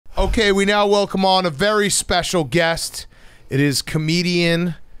Okay, we now welcome on a very special guest. It is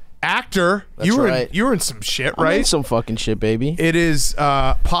comedian, actor. That's you were right. You were in some shit, I'm right? in some fucking shit, baby. It is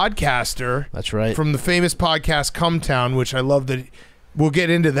podcaster. That's right. From the famous podcast Cumtown, which I love that. We'll get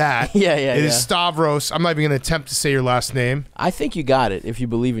into that. Yeah. It is Stavros. I'm not even going to attempt to say your last name. I think you got it if you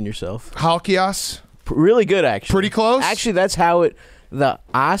believe in yourself. Halkias. Really good, actually. Pretty close? Actually, that's how it... The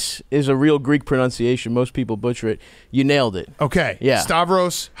as is a real Greek pronunciation. Most people butcher it. You nailed it. Okay. Yeah.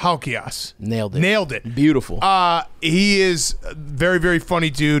 Stavros Halkias. Nailed it. Nailed it. Beautiful. He is a very, very funny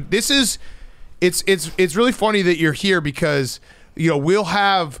dude. It's really funny that you're here because, we'll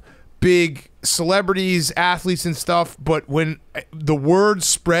have big celebrities, athletes and stuff, but when the word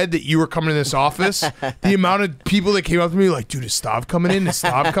spread that you were coming to this office, the amount of people that came up to me like, dude, is Stav coming in? Is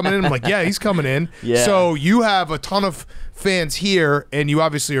Stav coming in? I'm like, yeah, he's coming in. Yeah. So you have a ton of fans here, and you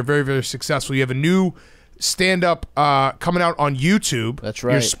obviously are very, very successful. You have a new stand-up coming out on YouTube. That's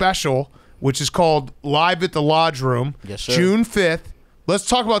right. Your special, which is called Live at the Lodge Room. Yes, sir. June 5th. Let's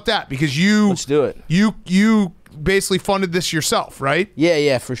talk about that because you... Let's do it. You basically funded this yourself, right?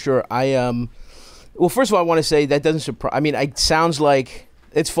 Yeah, for sure. Well, first of all, I want to say that doesn't surprise. I mean, it sounds like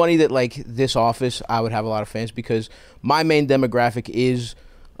it's funny that like this office, I would have a lot of fans because my main demographic is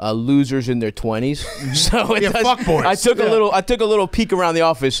losers in their 20s. So it does, fuck boys. I took a little peek around the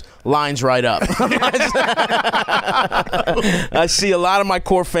office. Lines right up. I see a lot of my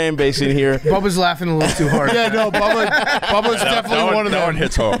core fan base in here. Bubba's laughing a little too hard. Yeah, no, Bubba's definitely one of them. That one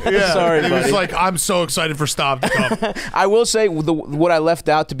hits home. Yeah, Sorry, it was buddy. like, I'm so excited for Stav to come. I will say what I left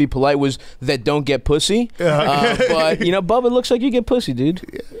out to be polite was that don't get pussy. But Bubba looks like you get pussy,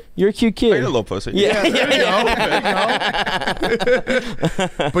 dude. You're a cute kid. I get a little pussy. Yeah. There you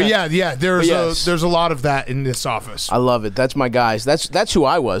go. But yeah, there's a lot of that in this office. I love it. That's my guys. That's who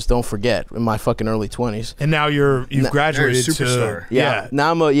I was. Don't forget, in my fucking early 20s. And now you've graduated you're a superstar. to Yeah.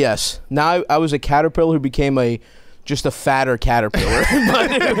 Now Now I was a caterpillar who became just a fatter caterpillar.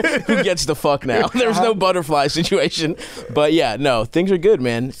 But who gets the fuck now? There was no butterfly situation. But yeah, no, things are good,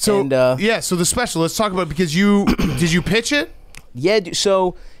 man. So and, so the special. Let's talk about it because did you pitch it? Yeah.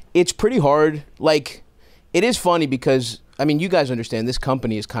 So it's pretty hard. Like, it is funny because I mean, you guys understand this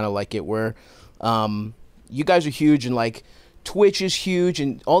company is kind of like it, where you guys are huge and like Twitch is huge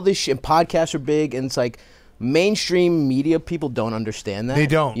and all this shit. And podcasts are big, and it's like mainstream media people don't understand that. They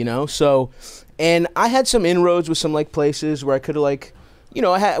don't. So, and I had some inroads with some like places where I could have like, we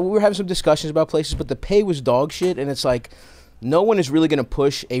were having some discussions about places, but the pay was dog shit, and it's like no one is really gonna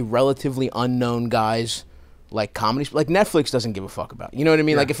push a relatively unknown guy's like comedy. Like Netflix doesn't give a fuck about. You know what I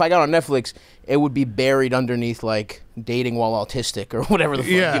mean? Yeah. Like if I got on Netflix, it would be buried underneath like dating while autistic or whatever the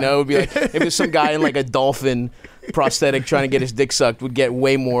fuck. Yeah. It would be like if it was some guy in like a dolphin prosthetic trying to get his dick sucked would get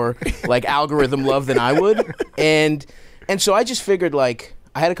way more like algorithm love than I would. And so I just figured like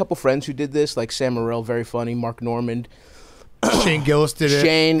I had a couple friends who did this, like Sam Morrell, very funny, Mark Normand. Shane Gillis did it.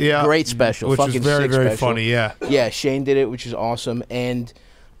 Shane, great special. Which fucking is very, sick very special. funny, yeah. Yeah, Shane did it, which is awesome. And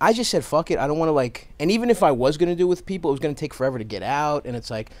I just said, fuck it. I don't want to like, and even if I was going to do it with people, it was going to take forever to get out. And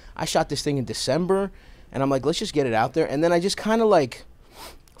it's like, I shot this thing in December and I'm like, let's just get it out there. And then I just kind of like,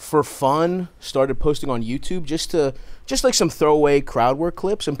 for fun, started posting on YouTube just like some throwaway crowd work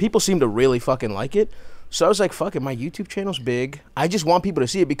clips. And people seem to really fucking like it. So I was like, fuck it. My YouTube channel's big. I just want people to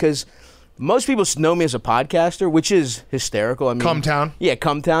see it because most people know me as a podcaster, which is hysterical. I mean, Cumtown. Yeah,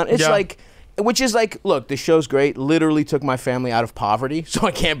 Cumtown. It's like, which is like, look, the show's great. Literally took my family out of poverty, so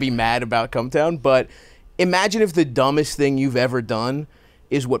I can't be mad about Cumtown. But imagine if the dumbest thing you've ever done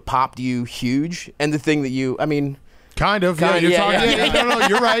is what popped you huge, and the thing that Kind of. No, you're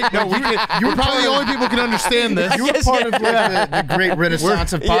right. No, you're probably the only people who can understand this. You were part of the great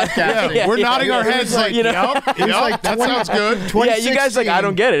renaissance of podcasting. We're nodding our heads like, that sounds good. Yeah, you guys like, I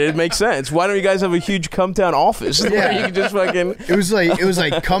don't get it. It makes sense. Why don't you guys have a huge Cumtown office where you can just fucking... It was like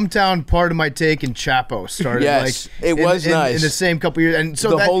Cumtown, Part of My Take, and Chapo started. Yes, like, it was nice. In the same couple years. And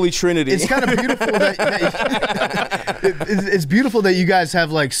so the Holy Trinity. It's kind of beautiful it's beautiful that you guys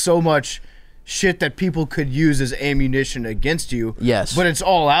have like so much shit that people could use as ammunition against you. Yes. But it's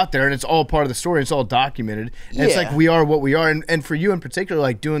all out there and it's all part of the story. It's all documented. And it's like we are what we are. And for you in particular,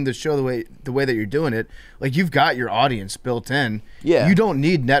 like doing the show the way that you're doing it, like you've got your audience built in. Yeah. You don't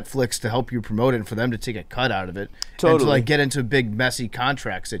need Netflix to help you promote it and for them to take a cut out of it. Totally. And to like get into a big messy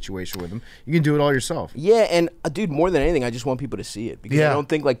contract situation with them. You can do it all yourself. Yeah, and dude, more than anything, I just want people to see it because I don't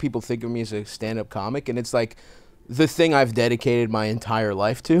think like people think of me as a stand-up comic, and it's like the thing I've dedicated my entire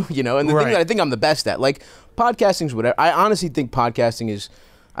life to, and the thing that I think I'm the best at. Like, podcasting's whatever. I honestly think podcasting is,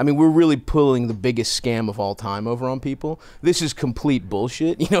 I mean, we're really pulling the biggest scam of all time over on people. This is complete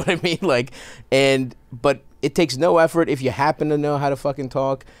bullshit, you know what I mean? Like, but it takes no effort if you happen to know how to fucking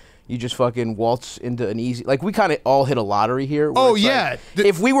talk. you just fucking waltz into an easy. Like we kind of all hit a lottery here. Oh yeah. Like,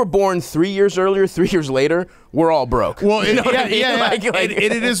 if we were born 3 years earlier, 3 years later, we're all broke. Well, you know what I mean?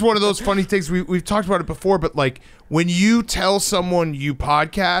 It is one of those funny things. We've talked about it before, but like when you tell someone you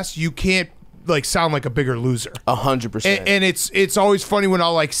podcast, you can't like sound like a bigger loser. 100%. And it's always funny when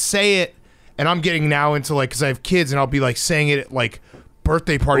I'll like say it, and I'm getting now into like because I have kids, and I'll be like saying it at like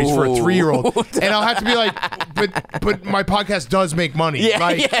birthday parties for a 3-year-old, and I'll have to be like, but my podcast does make money.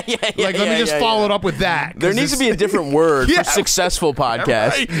 Let me just follow it up with that. There needs to be a different word for successful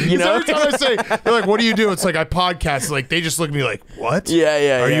podcast. Right. You know, every time I say, they're like, "What do you do?" It's like I podcast. Like they just look at me like, "What? Are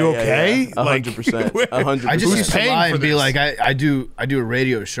you okay?" 100%. 100%. I just Who's used to paying lie for and be this? like, I do a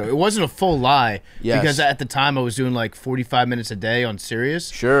radio show. It wasn't a full lie because at the time I was doing like 45 minutes a day on Sirius.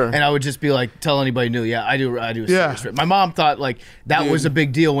 Sure. And I would just be like, tell anybody new, I do a Sirius. My mom thought like that was a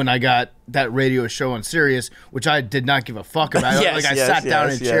big deal when I got that radio show on Sirius, which I did not give a fuck about. I sat down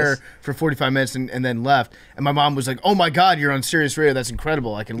in a chair for 45 minutes and then left. And my mom was like, "Oh my God, you're on Sirius Radio. That's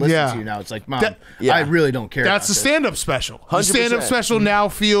incredible. I can listen to you now." It's like, Mom, I really don't care. That's the stand-up special. 100%. The stand-up special now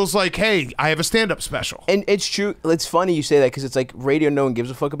feels like, hey, I have a stand-up special. And it's true. It's funny you say that because it's like radio no one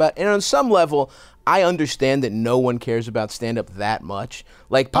gives a fuck about. And on some level, I understand that no one cares about stand-up that much.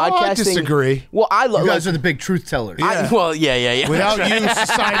 Like podcasting. I disagree. Well, I love. You guys are the big truth tellers. Yeah. Without you,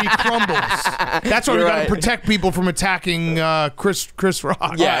 society crumbles. That's why we got to protect people from attacking Chris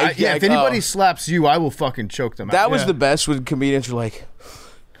Rock. Yeah, if anybody slaps you, I will fucking choke them out. That was the best when comedians were like,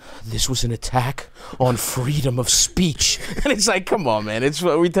 "This was an attack on freedom of speech," and it's like, come on, man. It's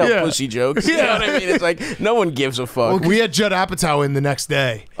we tell pussy jokes. You know what I mean? It's like no one gives a fuck. Well, we had Judd Apatow in the next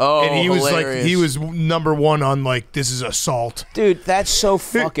day. Oh, and he hilarious. was like, he was #1 on like, this is assault. Dude, that's so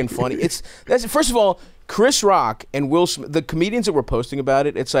fucking funny. That's first of all, Chris Rock and Will Smith, the comedians that were posting about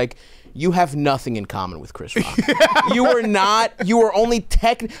it, it's like, you have nothing in common with Chris Rock. You are only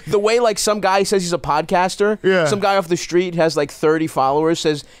the way like some guy says he's a podcaster, some guy off the street has like 30 followers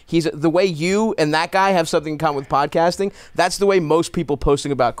says the way you and that guy have something in common with podcasting, that's the way most people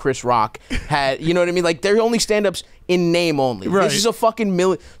posting about Chris Rock had, you know what I mean? Like they're only stand-ups in name only. Right. This is a fucking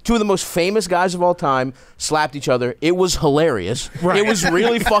two of the most famous guys of all time slapped each other. It was hilarious. Right. It was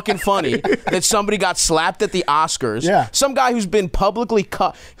really fucking funny that somebody got slapped at the Oscars. Yeah. Some guy who's been publicly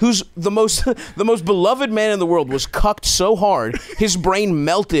cut, who's the most beloved man in the world, was cucked so hard his brain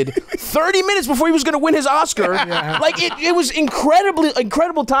melted 30 minutes before he was going to win his Oscar. Like it was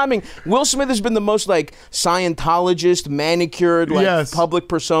incredible timing. Will Smith has been the most like Scientologist, manicured, like public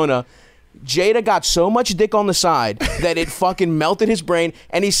persona. Jada got so much dick on the side that it fucking melted his brain,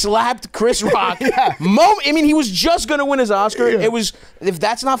 and he slapped Chris Rock. I mean, he was just gonna win his Oscar. It was. If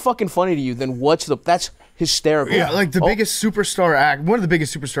that's not fucking funny to you, then that's hysterical. Yeah, like the biggest superstar one of the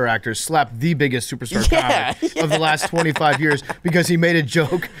biggest superstar actors slapped the biggest superstar comic of the last 25 years because he made a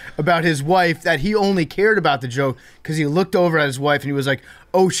joke about his wife that he only cared about the joke because he looked over at his wife and he was like,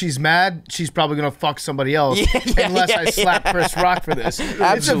 "Oh, she's mad. She's probably gonna fuck somebody else unless I slap Chris Rock for this."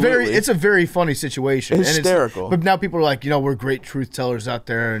 Absolutely. It's a very funny situation. Hysterical. But now people are like, we're great truth tellers out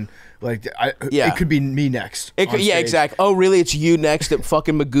there, and like, it could be me next. Exactly. Oh, really? It's you next at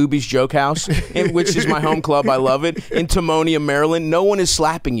fucking Magooby's Joke House, which is my home club. I love it. In Timonium, Maryland. No one is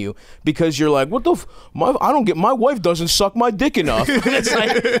slapping you because you're like, what the? I don't get. My wife doesn't suck my dick enough. And it's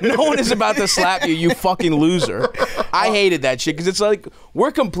like no one is about to slap you. You fucking loser. I hated that shit because it's like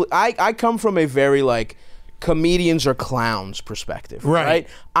we're complete. I come from a very like comedians are clowns perspective. Right?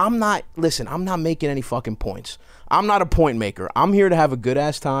 I'm not making any fucking points. I'm not a point maker. I'm here to have a good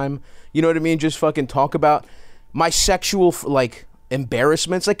ass time. You know what I mean? Just fucking talk about my sexual like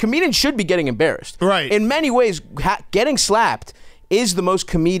embarrassments. Like comedians should be getting embarrassed. Right. In many ways, getting slapped is the most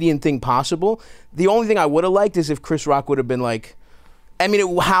comedian thing possible. The only thing I would have liked is if Chris Rock would have been like, I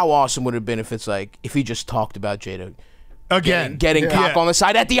mean, how awesome would it have been if it's like if he just talked about Jada getting cock on the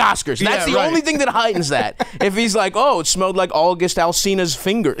side at the Oscars. That's the only thing that heightens that. If he's like, "Oh, it smelled like August Alsina's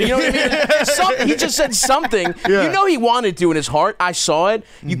finger," you know what I mean? He just said something. You know he wanted to in his heart. I saw it.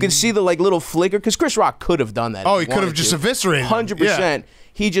 You can see the like little flicker because Chris Rock could have done that. Oh, he could have just eviscerated. 100%.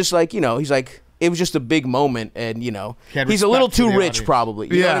 He just like he's like. It was just a big moment, and he's a little too rich, probably.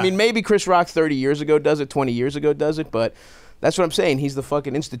 You know what I mean? Maybe Chris Rock 30 years ago does it, 20 years ago does it, but that's what I'm saying. He's the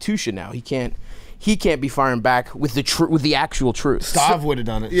fucking institution now. He can't be firing back with the actual truth. Stav would have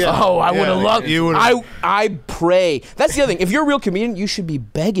done it. Yeah. Oh, I would have loved it. I pray. That's the other thing. If you're a real comedian, you should be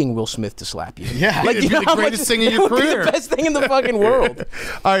begging Will Smith to slap you. Yeah. Like, it'd be the greatest thing in your career. The best thing in the fucking world.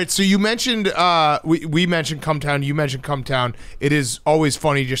 All right, so you mentioned, we mentioned Cumtown. You mentioned Cumtown. It is always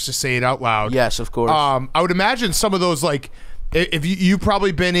funny just to say it out loud. Yes, of course. I would imagine some of those, like, if you've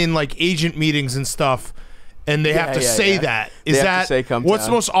probably been in, like, agent meetings and stuff, and they have to say that. Is they that have to say Cumtown. What's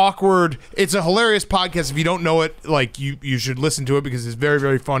the most awkward? It's a hilarious podcast. If you don't know it, like you should listen to it because it's very,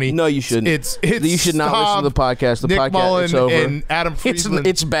 very funny. No, you shouldn't. You should not listen to the podcast. The Nick podcast Mullen it's over. and Adam Friedland.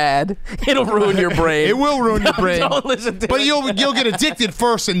 It's bad. It'll ruin your brain. It will ruin your brain. Don't listen to it. But you'll get addicted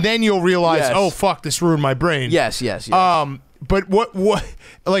first, and then you'll realize, oh fuck, this ruined my brain. Yes. But what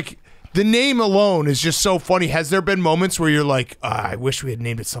like. The name alone is just so funny. Has there been moments where you're like, I wish we had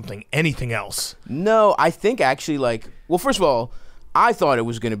named it anything else? No, I think actually, well, first of all, I thought it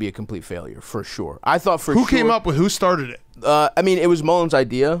was going to be a complete failure, for sure. I thought Who came up with, who started it? I mean, it was Mullen's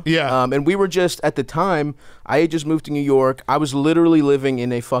idea. Yeah. And we were just, at the time, I had just moved to New York. I was literally living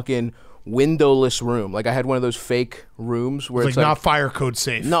in a fucking windowless room. Like, I had one of those fake rooms where it's like not fire code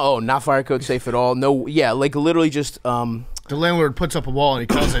safe. No, not fire code safe at all. No, yeah, like literally just... The landlord puts up a wall and he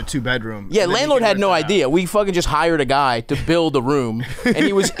calls it a 2-bedroom. Yeah, landlord had no idea. We fucking just hired a guy to build a room, and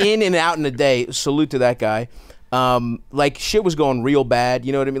he was in and out in a day. Salute to that guy. Like, shit was going real bad.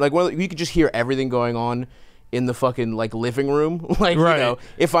 You know what I mean? Like, you could just hear everything going on in the fucking like living room. Like, right. You know,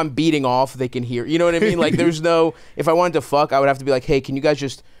 if I'm beating off, they can hear. You know what I mean? Like, there's no. If I wanted to fuck, I would have to be like, hey, can you guys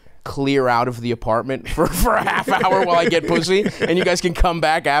just clear out of the apartment for a half hour while I get pussy, and you guys can come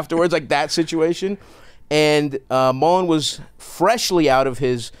back afterwards, like that situation. And Mullen was freshly out of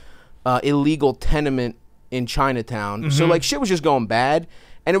his illegal tenement in Chinatown. So, like, shit was just going bad.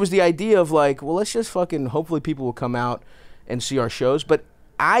 And it was the idea of, like, well, let's just fucking, hopefully people will come out and see our shows. But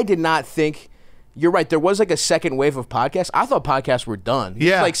I did not think, you're right, there was, like, a second wave of podcasts. I thought podcasts were done.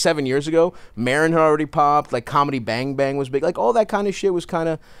 This was, like, 7 years ago. Marin had already popped. Like, Comedy Bang Bang was big. Like, all that kind of shit was kind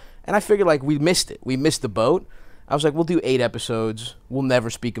of, and I figured, like, we missed it. We missed the boat. I was like, we'll do 8 episodes. We'll never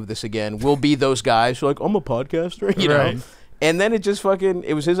speak of this again. We'll be those guys who are like, I'm a podcaster, you know? And then it just fucking,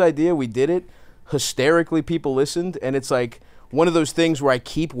 it was his idea. We did it. Hysterically, people listened. And it's like one of those things where I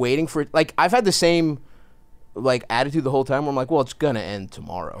keep waiting for it. Like, I've had the same, like, attitude the whole time where I'm like, well, it's going to end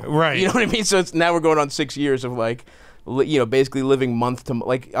tomorrow. Right. You know what I mean? So it's now we're going on 6 years of, like, you know, basically living month to,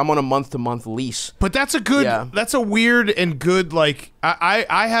 like, I'm on a month-to-month lease. But that's a good, that's a weird and good, like,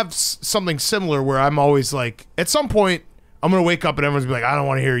 I have something similar where I'm always like, at some point, I'm going to wake up and everyone's going to be like, I don't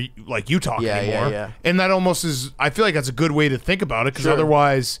want to hear you talk anymore. Yeah. And that almost is, I feel like that's a good way to think about it, because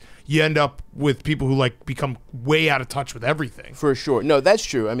otherwise you end up with people who, like, become way out of touch with everything. For sure. No, that's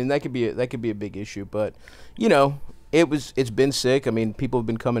true. I mean, that could be a big issue, but, you know, it's been sick. I mean, people have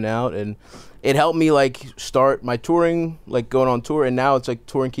been coming out, and it helped me, like, start my touring, like, going on tour, and now it's like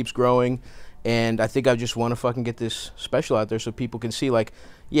touring keeps growing, and I think I just want to fucking get this special out there so people can see, like,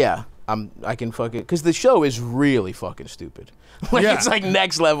 yeah, I can fucking, because the show is really fucking stupid. Like, it's like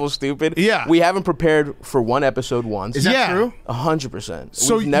next level stupid. Yeah. We haven't prepared for one episode once. Is that true? 100%.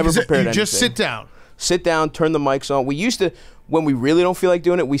 So we've never prepared anything. Just sit down. Sit down, turn the mics on. We used to, when we really don't feel like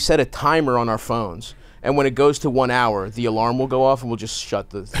doing it, we set a timer on our phones. And when it goes to 1 hour, the alarm will go off, and we'll just shut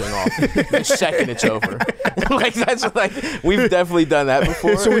the thing off the second it's over. Like, that's like, we've definitely done that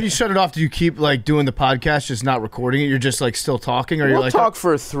before. So when you shut it off, do you keep, like, doing the podcast, just not recording it? You're just, like, still talking, or we'll you're like talk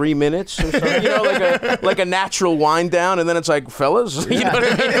for 3 minutes or something, you know, like a natural wind down, and then it's like, fellas, you know what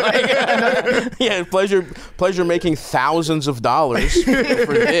I mean? Like, yeah, pleasure making thousands of dollars for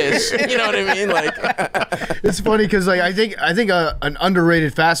this. You know what I mean? Like, it's funny because, like, I think an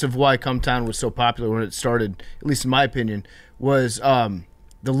underrated facet of why Cumtown was so popular when it started, at least in my opinion, was the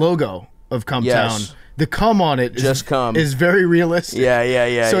logo of Cumtown. Yes. The cum on it is very realistic.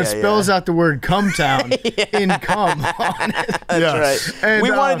 Yeah. So it spells out the word Cumtown in cum on it. That's right. And,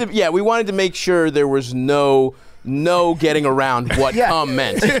 we wanted to make sure there was no getting around what cum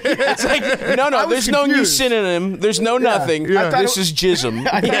meant. It's like, no, there's no new synonym. There's no nothing. This is jism.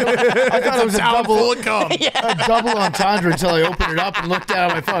 I thought it was a double entendre until I opened it up and looked at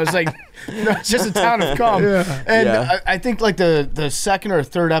it on my phone. I was like, no, it's just a town of cum. And I think, like, the second or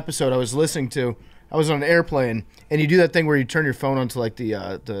third episode I was listening to, I was on an airplane, and you do that thing where you turn your phone onto, like,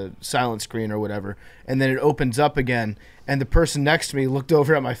 the silent screen or whatever, and then it opens up again, and the person next to me looked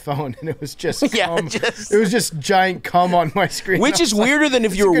over at my phone, and it was just cum. It was just giant cum on my screen. Which is weirder than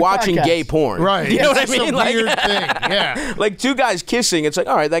if you were watching gay porn. Right. You know what I mean? It's a weird thing. Yeah. Like, two guys kissing, it's like,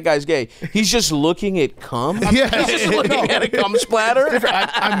 all right, that guy's gay. He's just looking at cum? He's just looking at a cum splatter?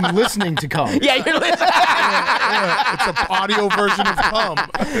 I'm listening to cum. Yeah, you're listening. It's an audio version of cum.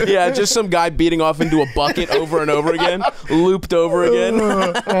 Yeah, just some guy beating off into a bucket over and over again, looped over again.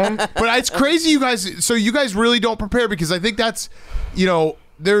 But it's crazy, you guys. So you guys really don't prepare, because I think that's, you know,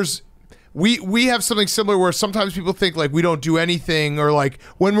 we have something similar where sometimes people think, like, we don't do anything, or, like,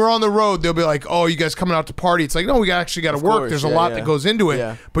 when we're on the road, they'll be like, oh, you guys coming out to party? It's like, no, we actually got to work. There's a lot that goes into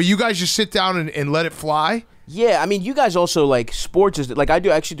it. But you guys just sit down and let it fly. Yeah, I mean, you guys also like sports is like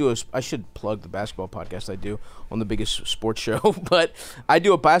I should plug the basketball podcast I do on the biggest sports show, but I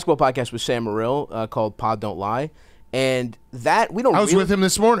do a basketball podcast with Sam Morrill called Pod Don't Lie, and that we don't. I was with him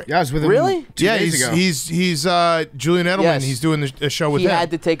this morning. Yeah, I was with him. Really? 2 days he's ago. he's Julian Edelman. Yes. He's doing a show with He him.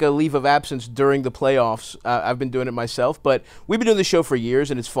 had to take a leave of absence during the playoffs. I've been doing it myself, but we've been doing the show for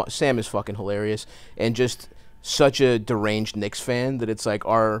years, and it's Sam is fucking hilarious and just such a deranged Knicks fan that it's like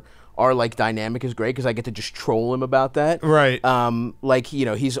our like dynamic is great because I get to just troll him about that. Right. Like, you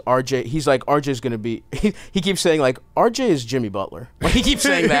know, he's RJ. He's like, RJ's going to be, he keeps saying like, RJ is Jimmy Butler. Like he keeps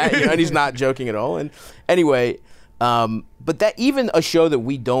saying that, you know, and he's not joking at all. And anyway, but that even a show that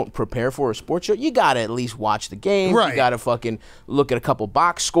we don't prepare for, a sports show, you got to at least watch the game. Right. You got to fucking look at a couple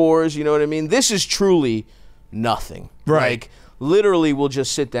box scores. You know what I mean? This is truly nothing. Right. Like, literally, we'll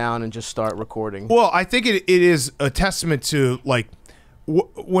just sit down and just start recording. Well, I think it is a testament to like,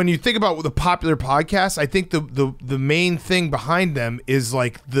 when you think about the popular podcasts, I think the main thing behind them is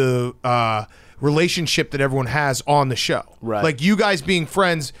like the relationship that everyone has on the show. Right. Like you guys being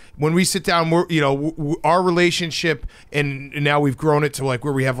friends, when we sit down, our relationship, and now we've grown it to like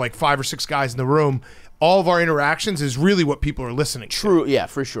where we have like 5 or 6 guys in the room. All of our interactions is really what people are listening to. True, yeah,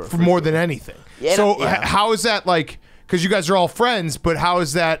 for sure. For more than anything. Yeah, so yeah. How is that like? Because you guys are all friends, but how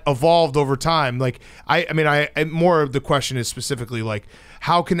has that evolved over time? Like, I mean, more of the question is specifically like,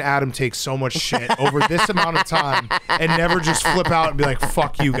 how can Adam take so much shit over this amount of time and never just flip out and be like,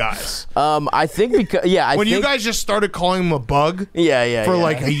 "Fuck you guys"? I think because you guys just started calling him a bug, for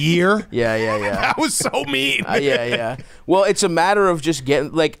like a year, yeah, that was so mean. yeah. Well, it's a matter of just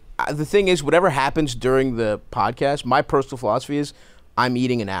getting like the thing is, whatever happens during the podcast, my personal philosophy is, I'm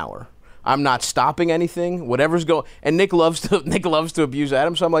eating an hour. I'm not stopping anything. Whatever's going, and Nick loves to abuse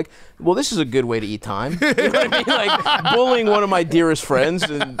Adam. So I'm like, well, this is a good way to eat time. You know what I mean? Like bullying one of my dearest friends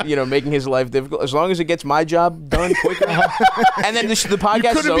and making his life difficult. As long as it gets my job done quicker. And then the podcast is over.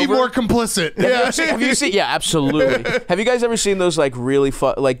 You couldn't be more complicit. Have you seen? Yeah, absolutely. Have you guys ever seen those like really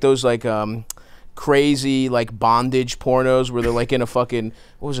crazy like bondage pornos where they're like in a fucking,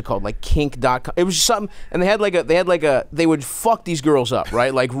 what was it called, like kink.com? It was just something, and they would fuck these girls up,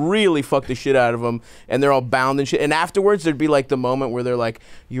 right? Like really fuck the shit out of them, and they're all bound and shit. And afterwards there'd be like the moment where they're like,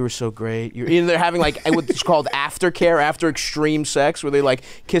 "You were so great." They're having like what's called aftercare, after extreme sex, where they like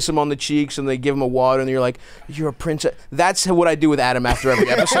kiss them on the cheeks and they give them a water, and you're like, "You're a princess." That's what I do with Adam after every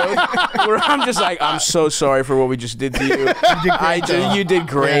episode, where I'm just like, "I'm so sorry for what we just did to you. You did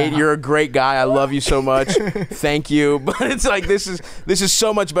great. Yeah. You're a great guy. I love you so much. Thank you." But it's like this is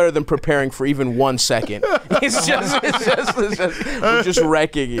so much better than preparing for even 1 second. It's just we're just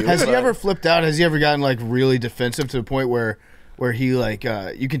wrecking you. Has he ever flipped out? Has he ever gotten like really defensive to the point where he like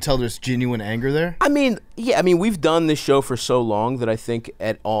you can tell there's genuine anger there? I mean, yeah. I mean, we've done this show for so long that I think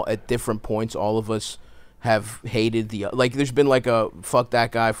at different points all of us have hated there's been like a fuck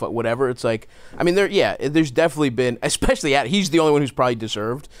that guy, fuck whatever. It's like, I mean, there's definitely been, especially he's the only one who's probably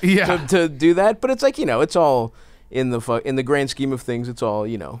deserved to do that. But it's like, it's all in the grand scheme of things, it's all,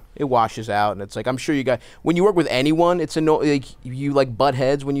 it washes out. And it's like, I'm sure when you work with anyone, it's like you like butt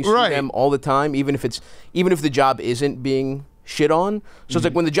heads when you see them all the time, even if the job isn't being shit on. So it's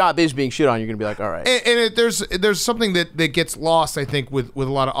like when the job is being shit on, you're gonna be like, all right. And there's something that gets lost, I think, with a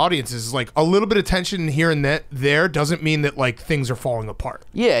lot of audiences, is like a little bit of tension here and there doesn't mean that like things are falling apart.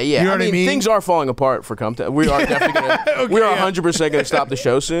 Yeah. You know what I mean? Things are falling apart for Cumtown. We are definitely gonna, we are 100% gonna stop the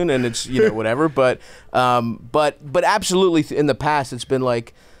show soon, and it's whatever. But absolutely in the past it's been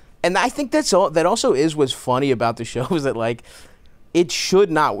like, and I think that also is what's funny about the show is that like it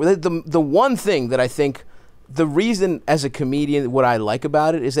should not. The one thing that I think. The reason, as a comedian, what I like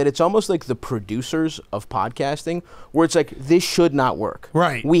about it is that it's almost like the producers of podcasting, where it's like, this should not work.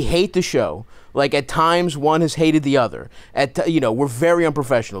 Right. We hate the show. Like, at times, one has hated the other. We're very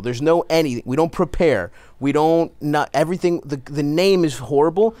unprofessional. There's no anything. We don't prepare. We don't, not everything. The name is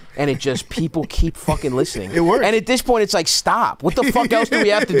horrible, and it just, people keep fucking listening. It works. And at this point, it's like, stop. What the fuck else do we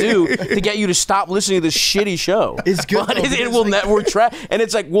have to do to get you to stop listening to this shitty show? It's good. But it will never, and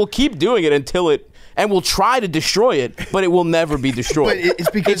it's like, we'll keep doing it until it, and we'll try to destroy it, but it will never be destroyed. But it's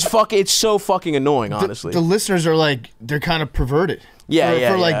because it's so fucking annoying, honestly. The listeners are like, they're kind of perverted.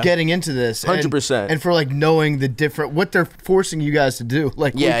 For like getting into this. 100%. And for like knowing the different, what they're forcing you guys to do,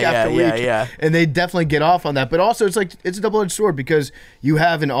 like week after week. And they definitely get off on that. But also it's like, it's a double-edged sword because you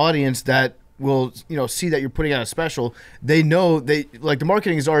have an audience that will, see that you're putting out a special, they know the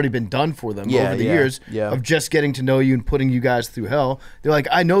marketing has already been done for them over the years of just getting to know you and putting you guys through hell. They're like,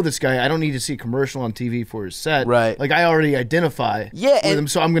 I know this guy. I don't need to see a commercial on TV for his set. Right. Like, I already identify with him,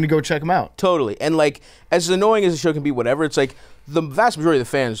 so I'm going to go check him out. Totally. And like, as annoying as the show can be, whatever, it's like the vast majority of the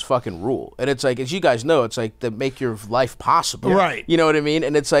fans fucking rule. And it's like, as you guys know, it's like to make your life possible. Right. You know what I mean?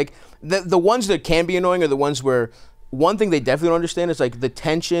 And it's like the ones that can be annoying are the ones where one thing they definitely don't understand is like the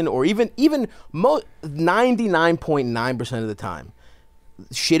tension, or even 99.9% of the time,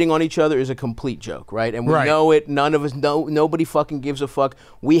 shitting on each other is a complete joke, right? And we know it. None of us know. Nobody fucking gives a fuck.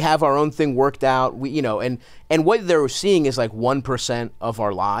 We have our own thing worked out. And what they're seeing is like 1% of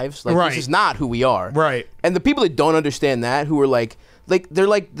our lives. Like this is not who we are. Right. And the people that don't understand that, who are like they're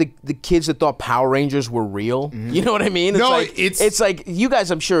like the kids that thought Power Rangers were real. You know what I mean? It's like you guys,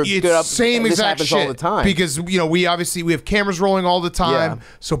 I'm sure, it's good up. Same this exact happens shit all the time because we have cameras rolling all the time,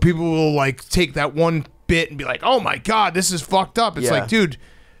 so people will like take that one bit and be like, "Oh my god, this is fucked up." It's like, dude,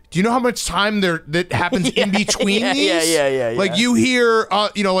 do you know how much time that happens in between these? Yeah. Like you hear,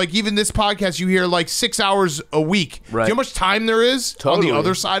 like even this podcast, you hear like 6 hours a week. Right. Do you know how much time there is on the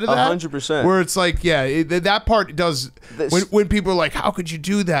other side of that? 100%. Where it's like, that part does. When people are like, "How could you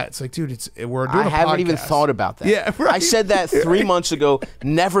do that?" It's like, dude, we're doing a podcast. I haven't even thought about that. Yeah, right. I said that 3 months ago.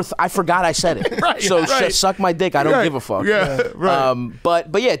 I forgot I said it. Suck my dick. I don't give a fuck. Yeah, right.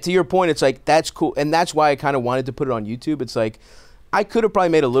 But yeah, to your point, it's like that's cool, and that's why I kind of wanted to put it on YouTube. It's like, I could have probably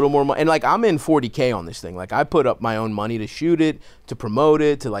made a little more money. And like, I'm in $40K on this thing. Like, I put up my own money to shoot it, to promote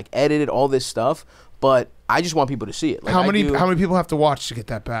it, to like edit it, all this stuff. But I just want people to see it. Like, how many people have to watch to get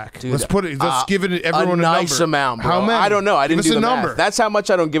that back? Dude, let's give it everyone a nice number. amount, bro. How many? I don't know. I didn't do the number. math. That's how much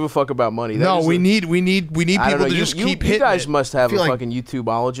I don't give a fuck about money. We need people to just keep hitting. You guys must have a like fucking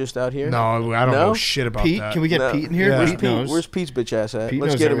YouTubeologist out here. No, I don't know shit about Pete? that. Can we get Pete in here? Where's Pete Pete? knows. Where's Pete's bitch ass at? Pete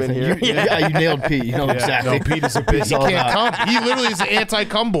Let's get him in here. You nailed Pete. You know exactly. No, Pete is a bitch. He can't come. He literally is an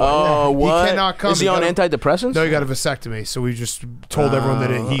anti-cum boy. Oh, what? He cannot come. Is he on antidepressants? No, he got a vasectomy. So we just told everyone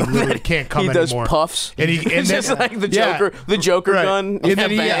that he literally can't come anymore. He does puffs. And it's just like the Joker. The Joker gun. And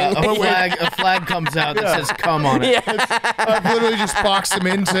then a flag comes out that says "come" on it. I've literally just boxed him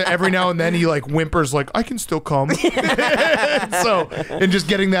into every now and then. He like whimpers like, "I can still come." And just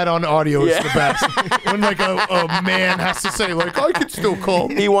getting that on audio is the best. When like a man has to say like, "I can still come."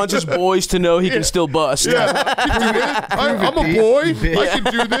 He wants his boys to know he can still bust. I'm a boy. I can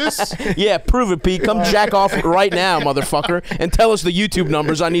do this. Yeah, prove it, Pete. Come jack off right now, motherfucker, and tell us the YouTube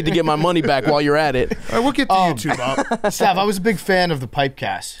numbers. I need to get my money back while you're at it. All right, we'll get to YouTube up. Stav, I was a big fan of the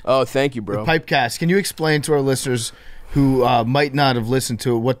Pipecast. Oh, thank you, bro. The Pipecast. Can you explain to our listeners who might not have listened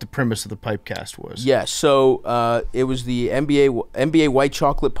to it what the premise of the Pipecast was? Yes. So it was the NBA White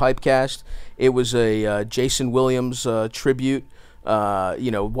Chocolate Pipecast. It was a Jason Williams tribute.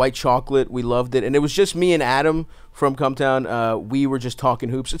 White chocolate. We loved it, and it was just me and Adam from Cumtown. We were just talking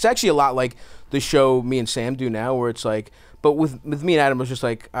hoops. It's actually a lot like the show me and Sam do now, where it's like, but with me and Adam, it was just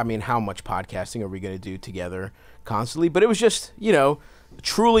like, I mean, how much podcasting are we going to do together constantly? But it was just,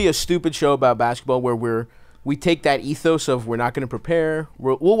 truly a stupid show about basketball where we take that ethos of we're not going to prepare.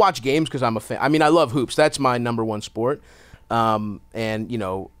 We'll watch games because I'm a fan. I mean, I love hoops. That's my number one sport. The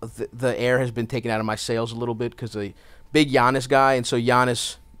air has been taken out of my sails a little bit because of the big Giannis guy. And so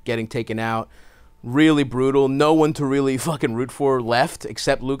Giannis getting taken out, really brutal. No one to really fucking root for left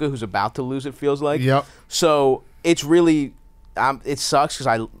except Luka, who's about to lose, it feels like. Yep. So it's really, it sucks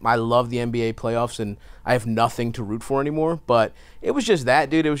because I love the NBA playoffs and I have nothing to root for anymore. But it was just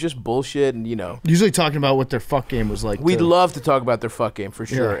that, dude. It was just bullshit, and Usually talking about what their fuck game was like. We'd love to talk about their fuck game for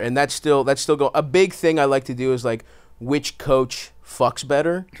sure, and that's still going. A big thing I like to do is like which coach fucks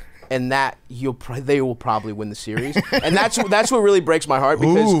better, and that they will probably win the series, and that's what really breaks my heart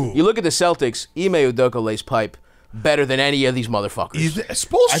because you look at the Celtics, Ime Udoka lays pipe better than any of these motherfuckers.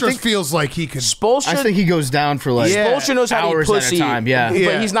 Spoelstra feels like he could. I think he goes down for like Spoelstra knows how to eat pussy, at a time.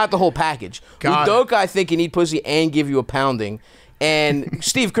 But he's not the whole package. Udoka, I think, can eat pussy and give you a pounding. And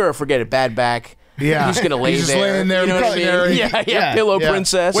Steve Kerr, forget it, bad back. Yeah, he's gonna lay he's there. Just laying there, you know what I mean? Yeah, pillow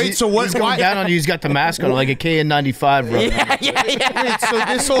princess. Wait, so what? He's going down on you. He's got the mask on, like a KN95, bro. Yeah. Wait, so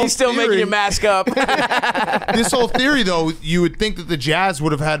this whole he's still making your mask up. This whole theory, though, you would think that the Jazz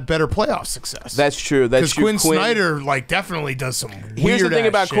would have had better playoff success. That's true. That's true. Quinn Snyder, definitely does some weird. Here's the thing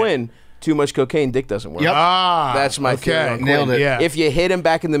about shit. Quinn. Too much cocaine, dick doesn't work. Yep. That's my theory on Quinn. Nailed it. Yeah. If you hit him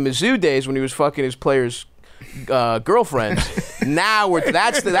back in the Mizzou days when he was fucking his players' girlfriends, now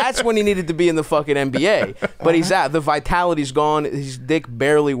that's when he needed to be in the fucking NBA. But he's out. The vitality's gone. His dick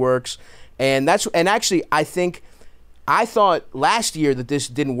barely works, and actually I thought last year that this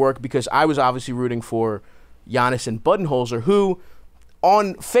didn't work because I was obviously rooting for Giannis and Budenholzer, who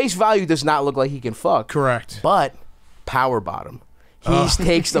on face value does not look like he can fuck. Correct. But power bottom. He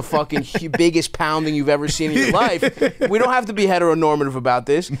takes the fucking biggest pounding you've ever seen in your life. We don't have to be heteronormative about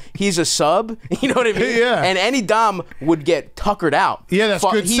this. He's a sub, you know what I mean? Yeah. And any dom would get tuckered out. Yeah, that's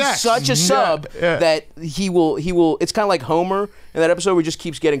good He's sex. such a sub that he will. It's kind of like Homer in that episode where he just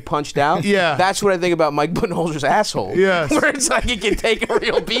keeps getting punched out. Yeah. That's what I think about Mike Budenholzer's asshole. Yes. Where it's like he can take a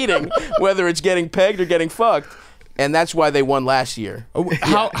real beating, whether it's getting pegged or getting fucked. And that's why they won last year.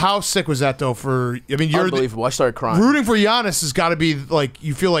 How sick was that though? You're unbelievable. I started crying. Rooting for Giannis has got to be like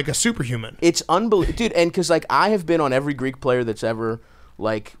you feel like a superhuman. It's unbelievable, dude. And because like I have been on every Greek player that's ever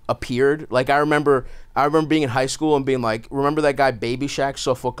like appeared. Like I remember being in high school and being like, remember that guy Baby Shaq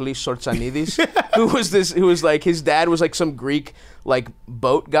Sophocles Sortsanidis, who was like his dad was like some Greek like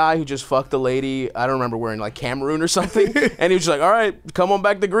boat guy who just fucked a lady. I don't remember where in like Cameroon or something. And he was just like, all right, come on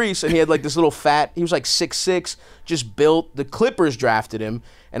back to Greece. And he had like this little fat. He was like 6'6", just built. The Clippers drafted him.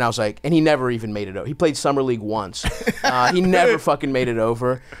 And I was like, and he never even made it over. He played Summer League once. He never fucking made it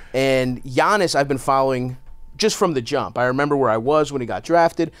over. And Giannis, I've been following just from the jump. I remember where I was when he got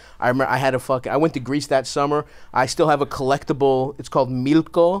drafted. I remember I went to Greece that summer. I still have a collectible. It's called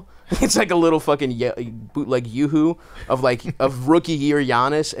Milko. It's like a little fucking bootleg Yoo-hoo of rookie year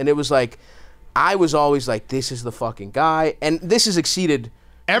Giannis. And it was like, I was always like, this is the fucking guy. And this has exceeded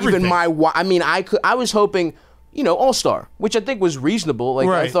everything. Even I was hoping, all-star, which I think was reasonable. Like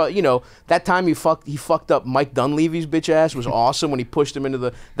right. I thought, that time he fucked up Mike Dunleavy's bitch ass was awesome when he pushed him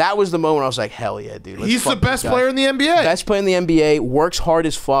into that was the moment I was like, hell yeah, dude. He's the best player in the NBA. Best player in the NBA, works hard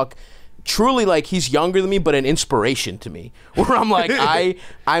as fuck. Truly, like, he's younger than me, but an inspiration to me. Where I'm like,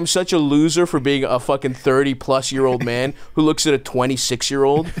 I'm such a loser for being a fucking 30-plus-year-old man who looks at a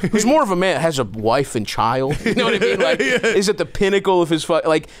 26-year-old who's more of a man, has a wife and child. You know what I mean? Like, is at the pinnacle of his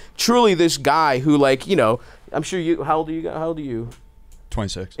like, truly this guy who, like, I'm sure you. How old are you?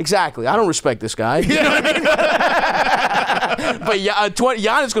 26. Exactly. I don't respect this guy. You know what I mean? But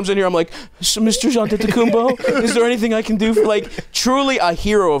Giannis comes in here. I'm like, Mr. Antetokounmpo, is there anything I can do for truly a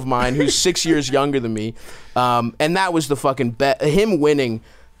hero of mine who's 6 years younger than me, and that was the fucking bet. Him winning,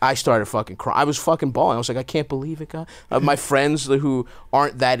 I started fucking crying. I was fucking bawling. I was like, I can't believe it, God. My friends who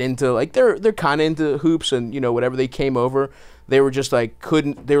aren't that into they're kind of into hoops and whatever, they came over. They were just like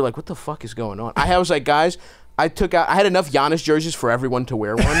They were like, what the fuck is going on? I was like, guys. I had enough Giannis jerseys for everyone to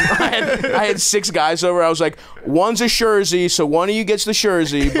wear one. I had 6 guys over. I was like, one's a jersey, so one of you gets the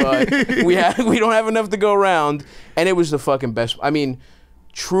jersey, but we don't have enough to go around. And it was the fucking best. I mean,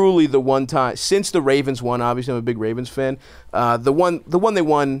 truly the one time since the Ravens won. Obviously, I'm a big Ravens fan. The one they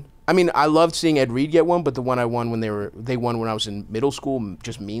won. I mean, I loved seeing Ed Reed get one, but the one I won when they won when I was in middle school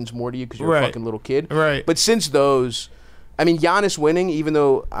just means more to you because you're a fucking little kid. Right. But since those. I mean, Giannis winning, even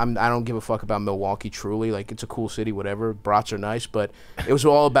though I don't give a fuck about Milwaukee, truly. Like, it's a cool city, whatever. Brats are nice, but it was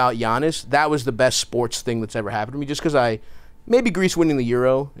all about Giannis. That was the best sports thing that's ever happened to me, just because maybe Greece winning the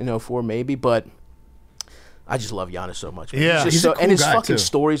Euro in 2004, maybe, but I just love Giannis so much. Man. Yeah. He's a cool and his guy fucking too.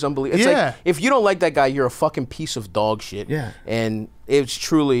 story's unbelievable. It's like, if you don't like that guy, you're a fucking piece of dog shit. Yeah. And it's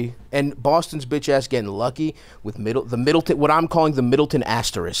truly, and Boston's bitch ass getting lucky with the Middleton, what I'm calling the Middleton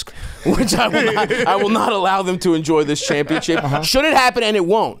asterisk, which I will not allow them to enjoy this championship. Should it happen, and it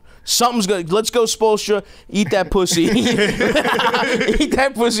won't. Something's good. Let's go, Spoelstra. Eat that pussy. Eat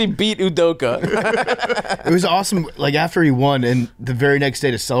that pussy. Beat Udoka. It was awesome. Like, after he won, and the very next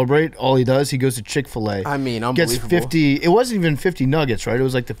day to celebrate, all he does, he goes to Chick-fil-A. I mean, gets unbelievable. 50. It wasn't even 50 nuggets, right? It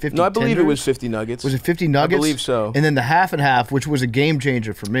was like the 50. No, I believe tenders. it was 50 nuggets. Was it 50 nuggets? I believe so. And then the half and half, which was a game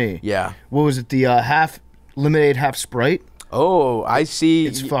changer for me. Yeah. What was it? The half lemonade, half Sprite. Oh, I see.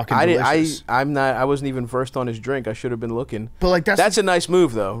 It's fucking delicious. I wasn't even versed on his drink. I should have been looking. But like that's a nice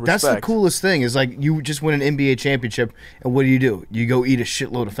move though. Respect. That's the coolest thing is like you just win an NBA championship and what do? You go eat a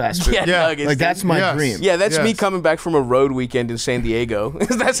shitload of fast food. Yeah, nuggets, like that's my dream. Yeah, that's me coming back from a road weekend in San Diego.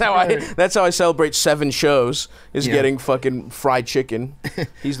 That's how I celebrate 7 shows is getting fucking fried chicken.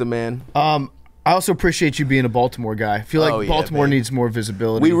 He's the man. I also appreciate you being a Baltimore guy. I feel like Baltimore needs more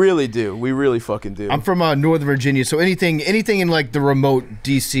visibility. We really do. We really fucking do. I'm from Northern Virginia, so anything in like the remote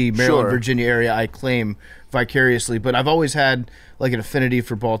D.C., Maryland, Virginia area, I claim vicariously. But I've always had like an affinity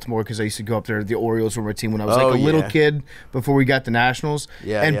for Baltimore because I used to go up there. The Orioles were my team when I was like a little kid before we got the Nationals.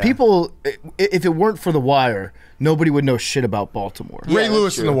 People, if it weren't for The Wire, nobody would know shit about Baltimore. Ray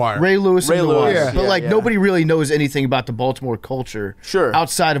Lewis in The Wire. Ray Lewis in The Wire. Yeah. But nobody really knows anything about the Baltimore culture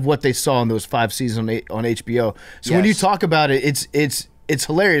outside of what they saw in those 5 seasons on HBO. So when you talk about it, it's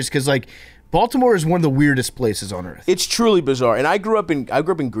hilarious because like Baltimore is one of the weirdest places on earth. It's truly bizarre. And I grew up in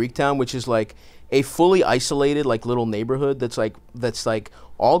Greektown, which is like a fully isolated like little neighborhood that's like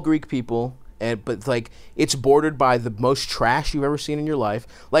all Greek people but like it's bordered by the most trash you've ever seen in your life.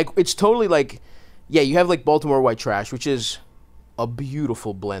 Like it's totally like, yeah, you have like Baltimore white trash, which is a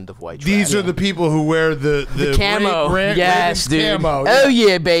beautiful blend of white trash. These are the people who wear the camo. Yes, dude. Camo. Oh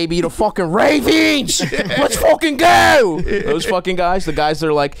yeah, baby, the fucking Ravens. Let's fucking go. Those fucking guys, the guys that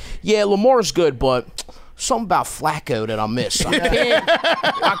are like, yeah, Lamar's good, but something about Flacco that I miss.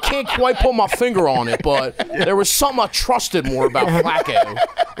 I can't quite put my finger on it, but there was something I trusted more about Flacco.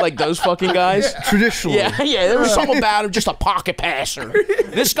 Like those fucking guys. Traditionally. Yeah, there was something about him, just a pocket passer.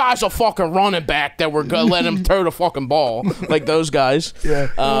 This guy's a fucking running back that we're gonna let him throw the fucking ball. Like those guys. Yeah.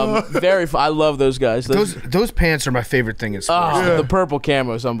 I love those guys. Those pants are my favorite thing in sports. The purple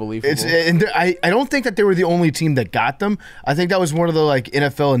camo is unbelievable. I don't think that they were the only team that got them. I think that was one of the like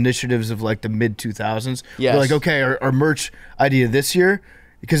NFL initiatives of like the mid 2000s. Yes. We're like, okay, our merch idea this year,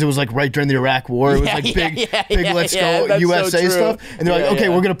 because it was like right during the Iraq War. It was like big let's go USA stuff. And they're like, okay,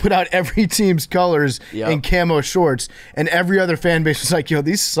 we're going to put out every team's colors in camo shorts. And every other fan base was like, yo,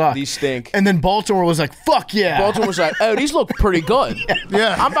 these suck. These stink. And then Baltimore was like, fuck yeah. Baltimore was like, oh, these look pretty good.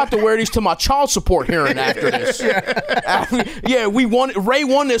 Yeah. I'm about to wear these to my child support hearing after this. Yeah, we won. Ray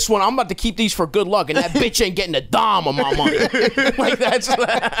won this one. I'm about to keep these for good luck. And that bitch ain't getting a dime of my money. Like that's.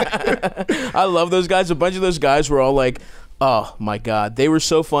 I love those guys. A bunch of those guys were all like, oh my God, they were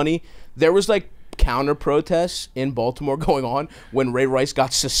so funny. There was like counter protests in Baltimore going on when Ray Rice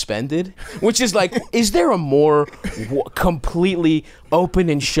got suspended, which is like, is there a more completely open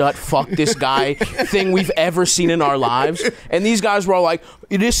and shut fuck this guy thing we've ever seen in our lives? And these guys were all like,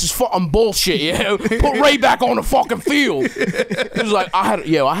 this is fucking bullshit, you know? Put Ray back on the fucking field. It was like, I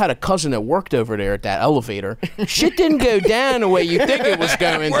had a cousin that worked over there at that elevator. Shit didn't go down the way you think it was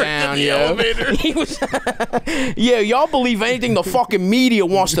going down, yo. He was, y'all believe anything the fucking media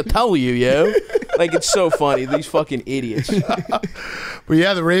wants to tell you, yo. Like, it's so funny. These fucking idiots. But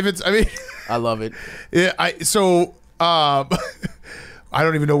yeah, the Ravens, I mean, I love it. Yeah, I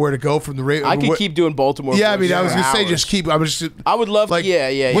don't even know where to go from the Ravens. I could keep doing Baltimore. Yeah, I mean, I was gonna say just keep. I would love. Like,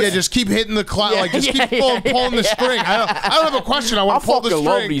 just keep hitting the cloud. Like just keep pulling the string. I don't have a question. I want to pull the string.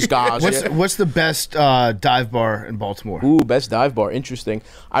 Love these guys. What's the best dive bar in Baltimore? Ooh, best dive bar. Interesting.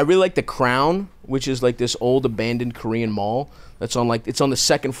 I really like the Crown, which is like this old abandoned Korean mall. That's on it's on the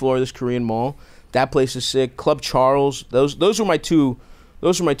second floor of this Korean mall. That place is sick. Club Charles. Those were my two.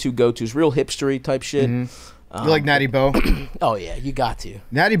 Those were my two go-tos. Real hipstery type shit. Mm-hmm. You like Natty Bo? Oh yeah, you got to.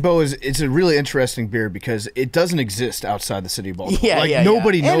 Natty Bo it's a really interesting beer because it doesn't exist outside the city of Baltimore.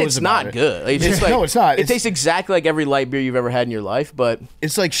 Nobody knows and it's about not good. It's just like, no, it's not. It tastes exactly like every light beer you've ever had in your life, but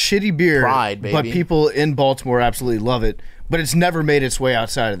it's like shitty beer. Pride, baby. But people in Baltimore absolutely love it. But it's never made its way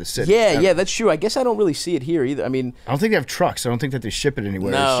outside of the city. Yeah, that's true. I guess I don't really see it here either. I mean, I don't think they have trucks. I don't think that they ship it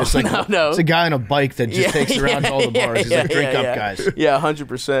anywhere. No, it's just like no. It's a guy on a bike that just takes it around to all the bars. He's like, drink up, guys. Yeah,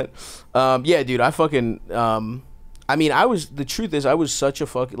 100%. Yeah, dude, I fucking. I mean, the truth is, I was such a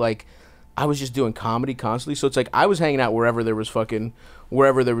fucking like, I was just doing comedy constantly. So it's like I was hanging out wherever there was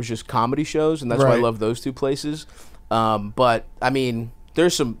just comedy shows, and that's why I love those two places. But I mean,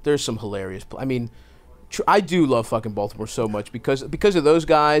 there's some hilarious. I mean. I do love fucking Baltimore so much because of those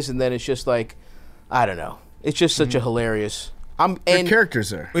guys, and then it's just like, I don't know, it's just such a hilarious. The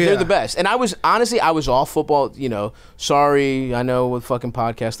characters there. They're the best. And I was off football. You know, sorry, I know what fucking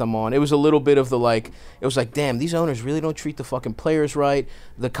podcast I'm on. It was a little bit of the like. It was like, damn, these owners really don't treat the fucking players right.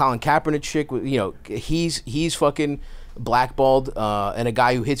 The Colin Kaepernick chick, you know, he's fucking blackballed, and a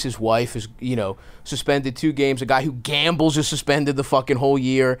guy who hits his wife is, you know, suspended 2 games. A guy who gambles is suspended the fucking whole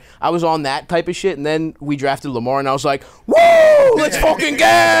year. I was on that type of shit, and then we drafted Lamar, and I was like, woo, let's fucking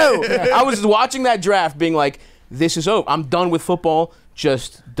go. I was watching that draft being like, this is over. I'm done with football.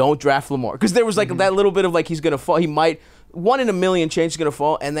 Just don't draft Lamar. Because there was like that little bit of like he's going to fall. He might, 1 in a million chance he's going to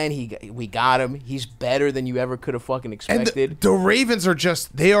fall, and then we got him. He's better than you ever could have fucking expected. And the Ravens are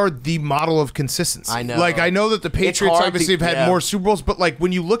they are the model of consistency. I know. Like, I know that the Patriots obviously have had more Super Bowls, but like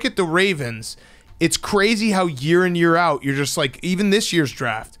when you look at the Ravens, it's crazy how year in, year out, you're just like, even this year's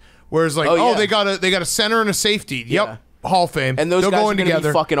draft, whereas like, they got a center and a safety. Yep. Yeah. Hall of Fame. And those guys going are going to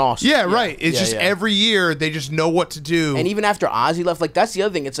be fucking awesome. Yeah, right. It's just every year they just know what to do. And even after Ozzy left, like that's the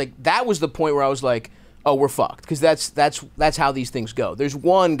other thing. It's like that was the point where I was like, oh, we're fucked, because that's how these things go. There's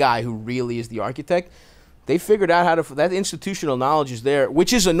one guy who really is the architect. They figured out how to. That institutional knowledge is there,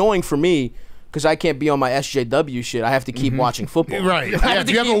 which is annoying for me. Because I can't be on my SJW shit. I have to keep watching football. Right. Yeah, if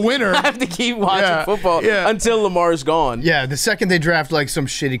you have a winner. I have to keep watching football until Lamar's gone. Yeah, the second they draft like some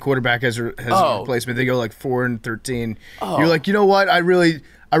shitty quarterback as a replacement, they go like 4-13. You're like, you know what? I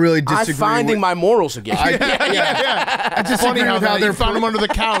I really disagree. I'm finding my morals again. I just funny how they found them under the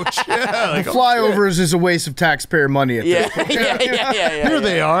couch. Like, flyovers is a waste of taxpayer money. At this point. Here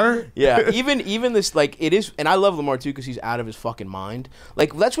they are. Yeah, even this, like, it is, and I love Lamar too because he's out of his fucking mind.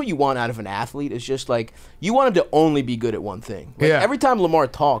 Like, that's what you want out of an athlete, is just like, you want him to only be good at one thing. Like, every time Lamar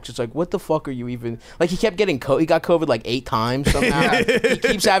talks, it's like, what the fuck are you even, like, he kept getting he got COVID like 8 times somehow. He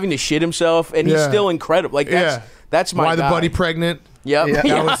keeps having to shit himself, and he's still incredible. Like, that's my Why guy. the buddy pregnant? Yep.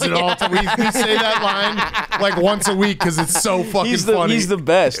 That was it all. We say that line like once a week because it's so fucking funny. He's the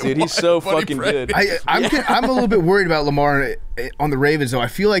best, dude. He's so fucking good. I'm a little bit worried about Lamar on the Ravens, though. I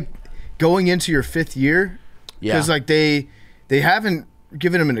feel like going into your 5th year, because like they haven't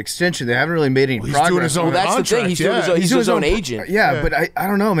given him an extension. They haven't really made any progress. Doing his own that's contract. The thing. He's doing his own agent. Yeah, but I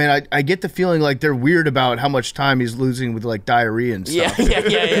don't know, man. I get the feeling like they're weird about how much time he's losing with like diarrhea and stuff.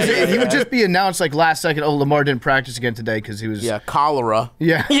 Yeah. He would just be announced like last second. Oh, Lamar didn't practice again today because he was cholera.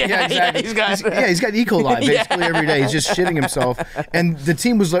 Yeah, exactly. He's got E. coli basically every day. He's just shitting himself, and the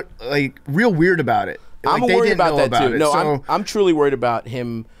team was like real weird about it. Like, I'm worried about that too. No, so, I'm truly worried about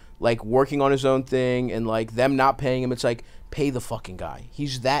him like working on his own thing and like them not paying him. It's like, pay the fucking guy.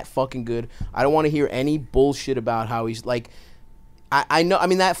 He's that fucking good. I don't want to hear any bullshit about how he's like. I know. I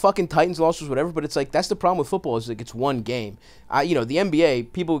mean, that fucking Titans loss was whatever, but it's like, that's the problem with football, is like, it's one game. The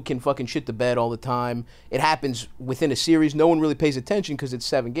NBA, people can fucking shit the bed all the time. It happens within a series. No one really pays attention because it's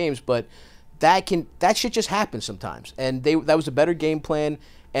 7 games, but that shit just happens sometimes. And that was a better game plan.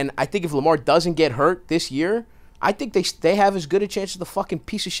 And I think if Lamar doesn't get hurt this year, I think they have as good a chance as the fucking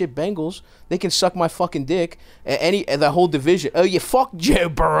piece of shit Bengals. They can suck my fucking dick. The whole division. Oh, you fuck Joe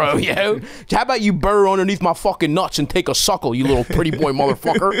Burrow, yo. How about you burrow underneath my fucking nuts and take a suckle, you little pretty boy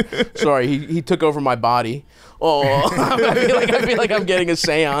motherfucker? Sorry, he took over my body. Oh, I feel like I'm getting a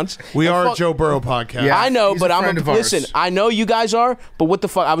seance. We are a Joe Burrow podcast. Yeah, I know, but listen. I know you guys are, but what the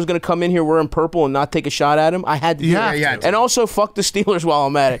fuck? I was gonna come in here wearing purple and not take a shot at him. I had to. Yeah. And also fuck the Steelers while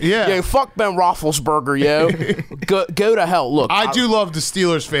I'm at it. Yeah. Fuck Ben Roethlisberger, yo. Go to hell. Look, I do love the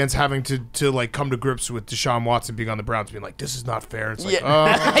Steelers fans having to like come to grips with Deshaun Watson being on the Browns, being like, this is not fair. It's like,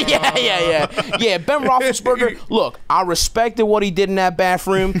 yeah. Ben Roethlisberger. Look, I respected what he did in that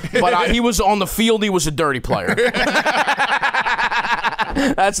bathroom, but he was on the field. He was a dirty player. That's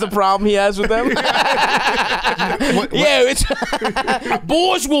the problem he has with them. It's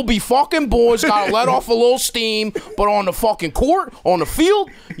boys will be fucking boys. Gotta let off a little steam, but on the fucking court, on the field,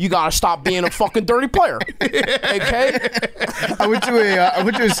 you gotta stop being a fucking dirty player. Okay. I went to a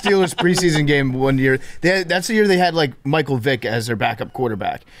Steelers preseason game one year. That's the year they had like Michael Vick as their backup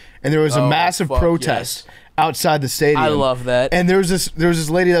quarterback, and there was a massive protest outside the stadium. I love that. And there was this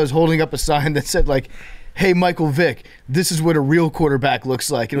lady that was holding up a sign that said like, hey, Michael Vick, this is what a real quarterback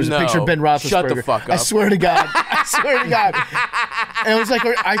looks like. It was a picture of Ben Roethlisberger. Shut the fuck up. I swear to God. And it was like,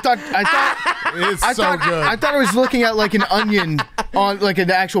 I thought I was looking at like an onion on like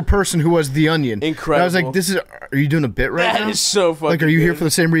an actual person who was the onion. Incredible. And I was like, are you doing a bit right now? That is so fucking like, are you good. here for the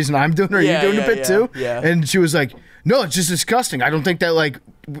same reason I'm doing? Are you doing a bit too? Yeah. And she was like, no, it's just disgusting. I don't think that like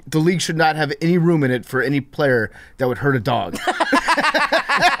the league should not have any room in it for any player that would hurt a dog.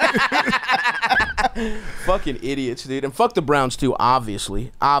 Fucking idiots, dude. And fuck the Browns too,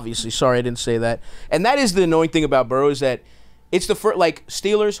 obviously. Sorry I didn't say that. And that is the annoying thing about Burrow, is that it's the first, like,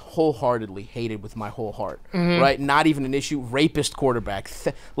 Steelers wholeheartedly hated with my whole heart, right? Not even an issue. Rapist quarterback.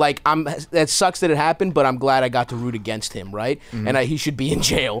 That sucks that it happened, but I'm glad I got to root against him, right? And he should be in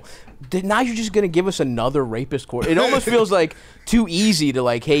jail. Now you're just going to give us another rapist quarterback. It almost feels like too easy to,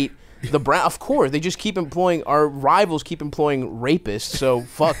 like, hate the Browns. Of course, they just keep employing, our rivals keep employing rapists, so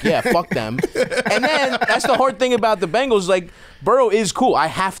fuck them. And then that's the hard thing about the Bengals, like, Burrow is cool. I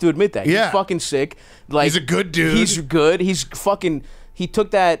have to admit that. Yeah. He's fucking sick. Like, he's a good dude. He's good. He's fucking, he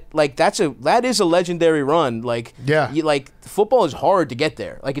took that, like, that is a legendary run. Like, football is hard to get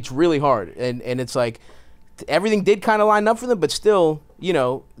there. Like, it's really hard. And it's like, everything did kind of line up for them, but still,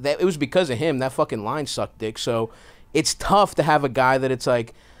 that it was because of him. That fucking line sucked dick. So it's tough to have a guy that it's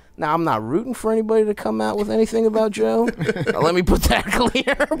like, now, I'm not rooting for anybody to come out with anything about Joe. Let me put that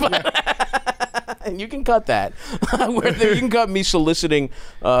clear. And you can cut that. You can cut me soliciting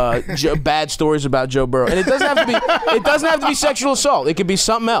bad stories about Joe Burrow. And it doesn't have to be sexual assault. It could be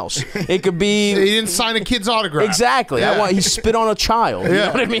something else. It could be, he didn't sign a kid's autograph. Exactly. Yeah. He spit on a child. You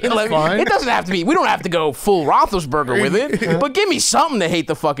know what I mean? Fine. It doesn't have to be. We don't have to go full Roethlisberger with it. But give me something to hate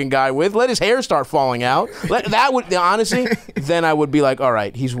the fucking guy with. Let his hair start falling out. That would, honestly, then I would be like, all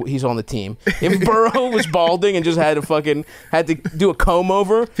right, he's on the team. If Burrow was balding and just had to do a comb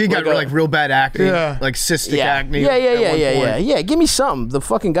over, if he got like real bad acting, like cystic acne. Yeah. Give me something. The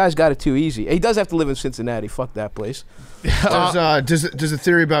fucking guy's got it too easy. He does have to live in Cincinnati. Fuck that place. Does the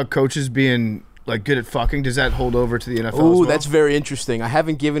theory about coaches being like good at fucking, does that hold over to the NFL as well? That's very interesting. I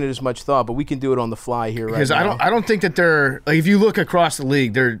haven't given it as much thought, but we can do it on the fly here right now. Because I don't think that they're like, if you look across the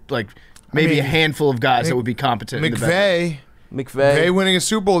league, they're like maybe a handful of guys that would be competent. McVay winning a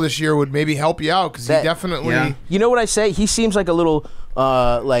Super Bowl this year would maybe help you out because he definitely. Yeah. You know what I say? He seems like a little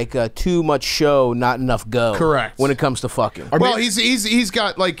too much show, not enough go. Correct. When it comes to fucking. Well, he's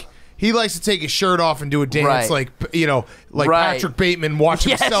got like. He likes to take his shirt off and do a dance like Patrick Bateman watch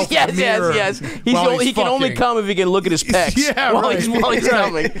himself in the mirror. Yes. He can only come if he can look at his pecs while he's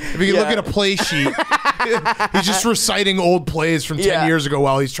coming. If he can look at a play sheet. He's just reciting old plays from 10 years ago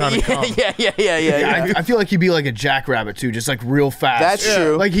while he's trying to come. Yeah. I feel like he'd be like a jackrabbit too, just like real fast. That's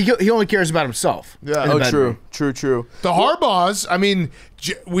true. Like he only cares about himself. Yeah. True. The Harbaughs, I mean,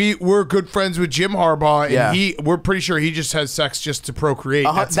 we're good friends with Jim Harbaugh, and we're pretty sure he just has sex just to procreate.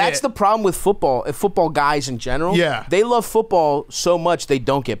 That's the problem with football. Football guys in general, they love football so much they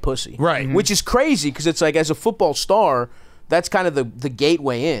don't get pussy, right? Which is crazy because it's like, as a football star, that's kind of the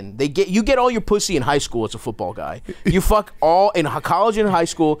gateway in. You get all your pussy in high school as a football guy. You fuck all in college and high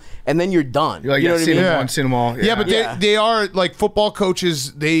school, and then you're done. You're like, you know what I mean? Seen them all. Yeah, but they are like football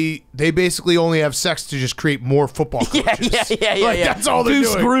coaches. They basically only have sex to just create more football coaches. Yeah. That's all they're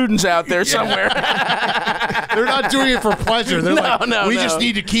doing. Gruden's out there somewhere. They're not doing it for pleasure. They're we just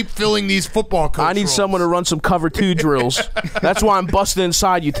need to keep filling these football coaches. I need someone to run some cover 2 drills. That's why I'm busting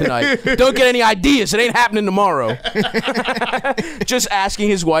inside you tonight. Don't get any ideas. It ain't happening tomorrow. Just asking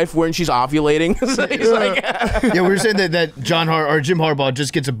his wife when she's ovulating. So he's like, we were saying that Jim Harbaugh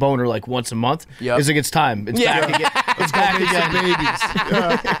just gets a boner like once a month. He's like, it's time. It's back again. It's back again.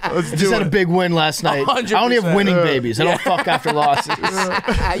 Babies. Let's do just had a big win last night. 100%. I only have winning babies. I don't fuck after losses.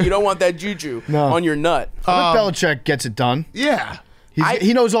 You don't want that juju on your nut. I think Belichick gets it done. Yeah.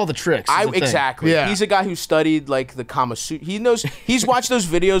 He knows all the tricks. Exactly. Yeah. He's a guy who studied like the Kama Sutra. He's watched those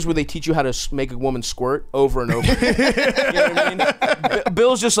videos where they teach you how to make a woman squirt over and over. You know what I mean?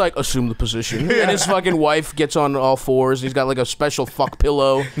 Bill's just like, assume the position, and his fucking wife gets on all fours. He's got like a special fuck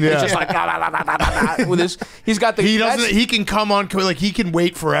pillow. Yeah. He's just like with his. He's got the. He can come on like he can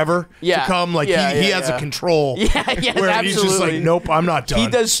wait forever to come. Like he has a control. Yes, where absolutely. He's just like, nope, I'm not done.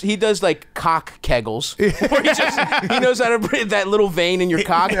 He does like cock kegels. Where he knows how to bring that little vein in your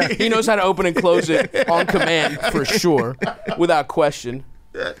cock. He knows how to open and close it on command for sure, without question.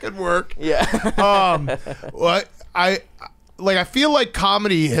 That could work. Yeah. Well, I feel like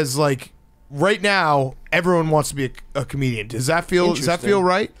comedy has like right now everyone wants to be a comedian. Does that feel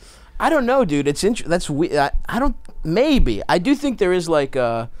right? I don't know, dude. That's weird. I don't. Maybe I do think there is like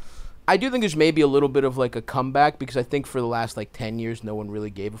a. I do think there's maybe a little bit of like a comeback because I think for the last like 10 years no one really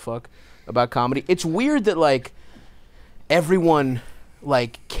gave a fuck about comedy. It's weird that like everyone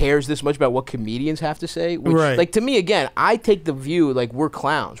like cares this much about what comedians have to say, which like to me, again, I take the view like we're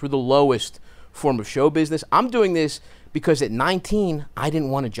clowns, we're the lowest form of show business. I'm doing this because at 19 I didn't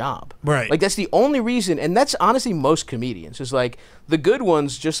want a job, like that's the only reason. And that's honestly most comedians is like the good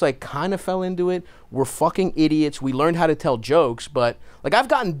ones just like kind of fell into it. We're fucking idiots. We learned how to tell jokes, but like I've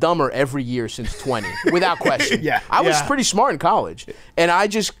gotten dumber every year since 20 without question. I was pretty smart in college and I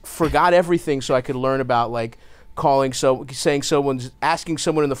just forgot everything so I could learn about like asking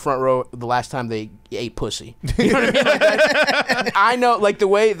someone in the front row the last time they ate pussy. You know what I mean? Like I know, like the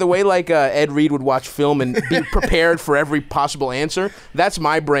way like Ed Reed would watch film and be prepared for every possible answer. That's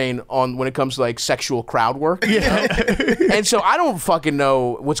my brain on when it comes to like sexual crowd work. You know? And so I don't fucking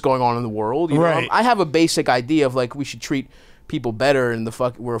know what's going on in the world. You know? I have a basic idea of like we should treat people better, and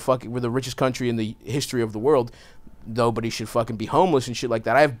we're the richest country in the history of the world. Nobody should fucking be homeless and shit like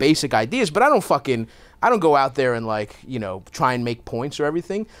that. I have basic ideas, but I don't go out there and like, you know, try and make points or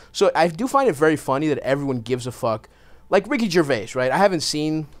everything. So I do find it very funny that everyone gives a fuck. Like Ricky Gervais, right? I haven't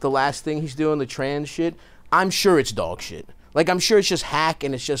seen the last thing he's doing, the trans shit. I'm sure it's dog shit. Like, I'm sure it's just hack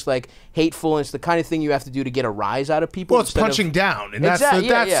and it's just like hateful and it's the kind of thing you have to do to get a rise out of people. Well, it's punching down. And that's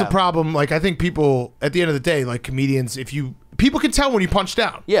the problem. Like, I think people, at the end of the day, like comedians, people can tell when you punch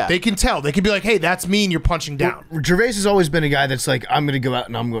down. Yeah. They can tell. They can be like, hey, that's mean, you're punching down. Well, Gervais has always been a guy that's like, I'm going to go out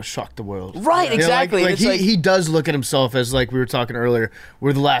and I'm going to shock the world. Right, exactly. Like he does look at himself as, like we were talking earlier,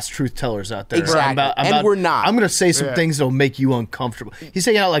 we're the last truth tellers out there. Exactly. And we're not. I'm going to say some things that will make you uncomfortable. He's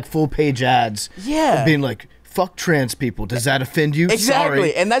taking out like full page ads. Yeah. Being like, fuck trans people. Does that offend you? Exactly.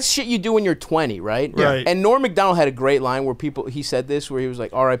 Sorry. And that's shit you do when you're 20, right? Right. And Norm Macdonald had a great line where he said this, where he was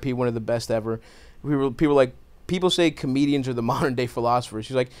like, R.I.P. one of the best ever. People say comedians are the modern day philosophers.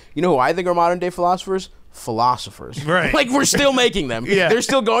 He's like, you know who I think are modern day philosophers? philosophers. Right. Like, we're still making them. Yeah. They're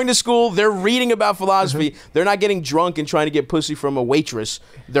still going to school. They're reading about philosophy. They're not getting drunk and trying to get pussy from a waitress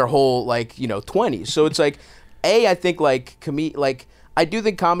their whole, like, 20s. So it's like, I think, like, I do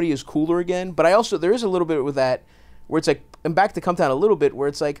think comedy is cooler again, but there is a little bit with that where it's like, and back to Cumtown a little bit, where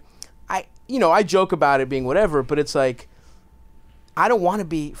it's like, I joke about it being whatever, but it's like, I don't want to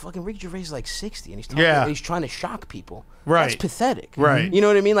be fucking Ricky Gervais is like 60 and he's trying to shock people. Right. That's pathetic. Right. You know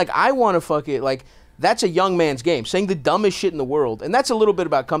what I mean? Like, I want to fuck it. Like, that's a young man's game, saying the dumbest shit in the world. And that's a little bit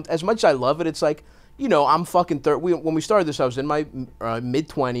about as much as I love it, it's like, I'm fucking when we started this, I was in my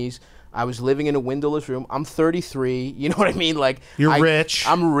mid-20s. I was living in a windowless room. I'm 33. You know what I mean? Like, you're rich.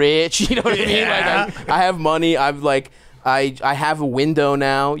 I'm rich. You know what I mean? Like, I have money. I have a window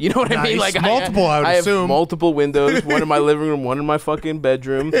now. You know what I mean? Like, multiple, I have assume. multiple windows. One in my living room, one in my fucking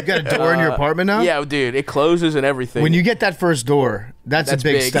bedroom. You got a door in your apartment now? Yeah, dude. It closes and everything. When you get that first door, that's a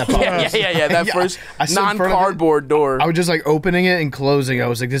big step up. Yeah. That first non-cardboard door. I was just like opening it and closing. I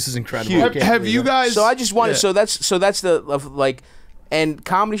was like, this is incredible. Have you guys? So I just wanted. So that's the like, and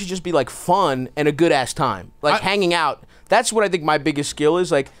comedy should just be like fun and a good ass time, like hanging out. That's what I think my biggest skill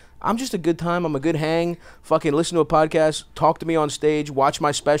is. Like, I'm just a good time. I'm a good hang. Fucking listen to a podcast. Talk to me on stage. Watch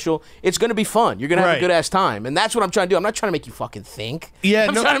my special. It's going to be fun. You're going to have a good ass time. And that's what I'm trying to do. I'm not trying to make you fucking think. Yeah,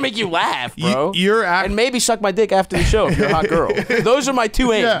 I'm trying to make you laugh, bro. And maybe suck my dick after the show if you're a hot girl. Those are my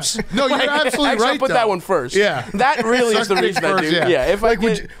two aims. Yeah. No, you're absolutely actually, right. I'll put that one first. Yeah. That really is the reason I do. Yeah. If like,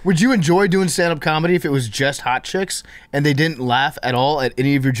 would you enjoy doing stand-up comedy if it was just hot chicks and they didn't laugh at all at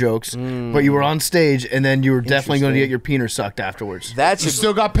any of your jokes, but you were on stage and then you were definitely going to get your peener sucked afterwards? You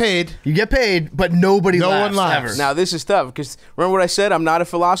still got paid. You get paid, but no one laughs ever. Now this is tough because remember what I said? I'm not a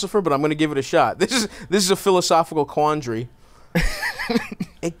philosopher, but I'm going to give it a shot. This is a philosophical quandary.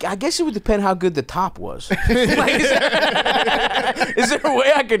 I guess it would depend how good the top was. Like, is there a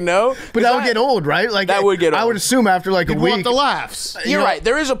way I could know? But that would get old, right? Like, that would get old. I would assume after like People a week. want the laughs. You're right.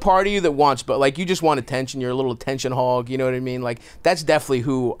 There is a part of you that wants, but like, you just want attention. You're a little attention hog. You know what I mean? Like, that's definitely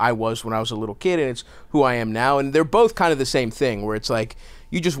who I was when I was a little kid, and it's who I am now. And they're both kind of the same thing, where it's like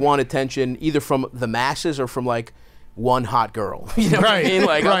you just want attention either from the masses or from like one hot girl. You know what I mean?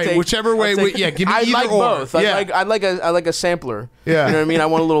 Like, whichever way. Give me either like or. Both. I like a sampler. Yeah. You know what I mean? I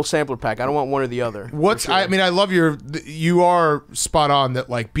want a little sampler pack. I don't want one or the other. I mean, I love you are spot on that,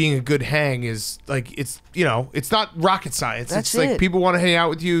 like, being a good hang is like, it's not rocket science. That's like people want to hang out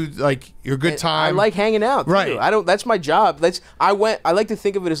with you, like, you're a good time. I like hanging out too. Right. That's my job. I like to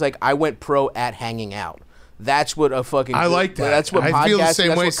think of it as like I went pro at hanging out. That's what a fucking. I like that. That's what I feel the same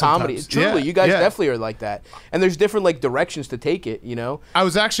that's way what comedy is. Truly, you guys definitely are like that. And there's different like directions to take it. You know. I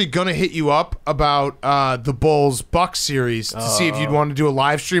was actually gonna hit you up about the Bulls Bucks series to see if you'd want to do a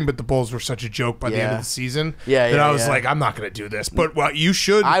live stream, but the Bulls were such a joke by the end of the season that I was like, I'm not gonna do this. But you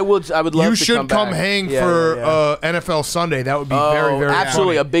should. I would love. You to should come hang for NFL Sunday. That would be very, very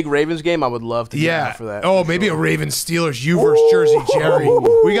absolutely funny. A big Ravens game. I would love to. Yeah, for that. Oh, maybe a Ravens Steelers. You versus Jersey Jerry.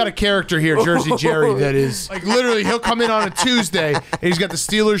 We got a character here, Jersey Jerry, that is like literally he'll come in on a Tuesday and he's got the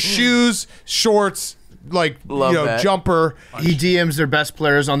Steelers shoes, shorts, like jumper. He DMs their best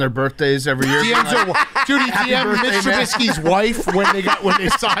players on their birthdays every year. He DM'd Mitch Trubisky's wife when they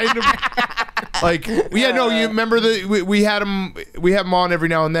signed him. Like, you remember we had him on every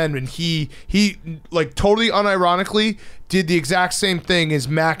now and then, and he like totally unironically did the exact same thing as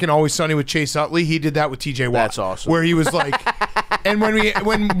Mac and Always Sunny with Chase Utley. He did that with TJ Watt. That's awesome. Where he was like, and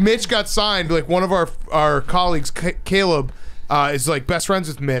when Mitch got signed, like one of our colleagues, Caleb, is like best friends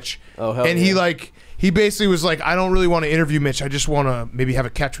with Mitch. Oh, hell and yeah. He basically was like, I don't really want to interview Mitch. I just want to maybe have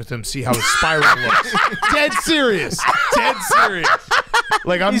a catch with him, see how his spiral looks. Dead serious.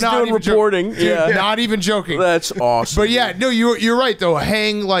 Like, I'm He's not doing even reporting. Dude, not even joking. That's awesome. But yeah, no, you're right though.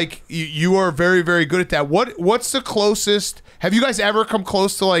 Hang, like, you are very, very good at that. What's the closest? Have you guys ever come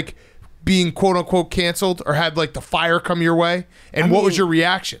close to like being quote unquote canceled or had like the fire come your way? And what was your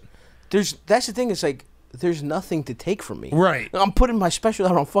reaction? That's the thing. It's like, there's nothing to take from me. Right. I'm putting my special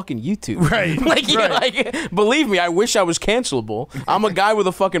out on fucking YouTube. Right. Like, believe me, I wish I was cancelable. I'm a guy with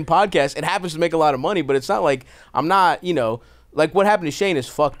a fucken podcast. It happens to make a lot of money, but it's not like I'm not, like what happened to Shane is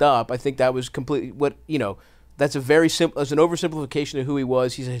fucked up. I think that was completely that's a very simple, it's an oversimplification of who he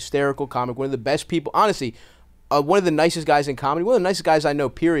was. He's a hysterical comic, one of the best people. Honestly, one of the nicest guys in comedy, one of the nicest guys I know,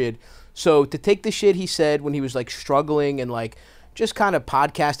 period. So to take the shit he said when he was like struggling and like just kind of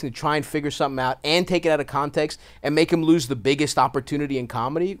podcasting to try and figure something out and take it out of context and make him lose the biggest opportunity in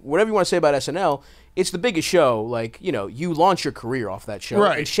comedy. Whatever you want to say about SNL, it's the biggest show. Like, you launch your career off that show.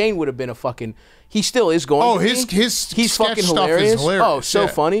 Right. And Shane would have been a fucking... He still is going to be. He's fucking hilarious. Oh, so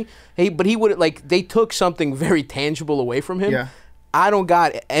funny. But he would have... Like, they took something very tangible away from him. Yeah. I don't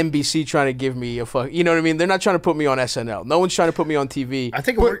got NBC trying to give me a fuck. You know what I mean? They're not trying to put me on SNL. No one's trying to put me on TV. I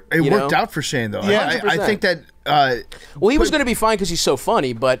think it worked out for Shane though. Yeah, I think that. Well, he was going to be fine because he's so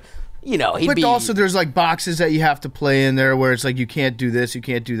funny, but you know, but also there's like boxes that you have to play in there where it's like you can't do this, you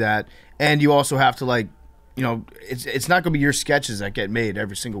can't do that, and you also have to like. You know, it's not going to be your sketches that get made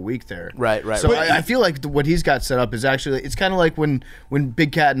every single week there. Right. So I feel like what he's got set up is actually, it's kind of like when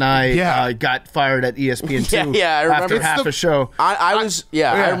Big Cat and I got fired at ESPN2 I remember. after half a show.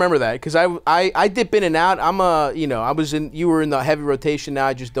 I remember that because I dip in and out. You were in the heavy rotation. Now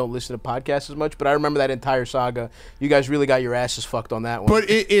I just don't listen to podcasts as much, but I remember that entire saga. You guys really got your asses fucked on that one. But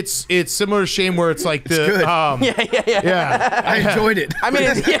it's similar to Shane where it's like the... Yeah. I enjoyed it. I mean,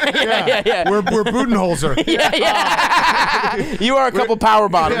 We're Budenholzer. You are a couple power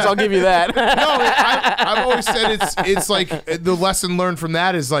bottoms. I'll give you that. No, I've always said it's like the lesson learned from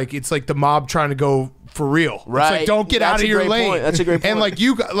that is like it's like the mob trying to go for real. Right. It's like don't get out of your lane. Point. That's a great point.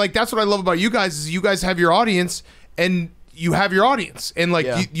 And that's what I love about you guys is you guys have your audience and you have your audience and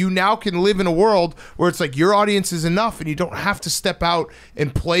you now can live in a world where it's like your audience is enough and you don't have to step out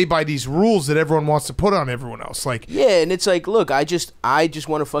and play by these rules that everyone wants to put on everyone else. Like and it's like, look, I just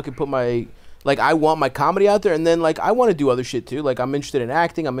want to fucking put my. Like, I want my comedy out there, and then, like, I want to do other shit, too. Like, I'm interested in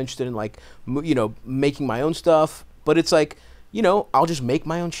acting. I'm interested in, like, making my own stuff. But it's like, I'll just make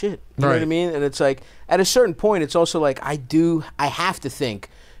my own shit. You know what I mean? And it's like, at a certain point, it's also like, I have to think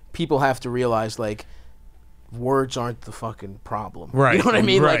people have to realize, like, words aren't the fucking problem. Right. You know what I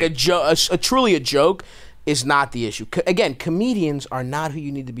mean? Right. Like, truly a joke is not the issue. Again, comedians are not who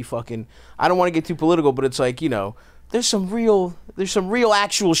you need to be fucking... I don't want to get too political, but it's like, there's some real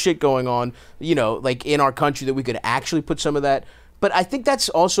actual shit going on, like in our country that we could actually put some of that. But I think that's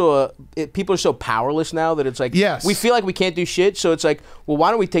also people are so powerless now that it's like, we feel like we can't do shit. So it's like, well,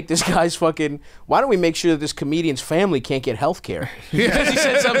 why don't we take this guy's why don't we make sure that this comedian's family can't get health care? Because he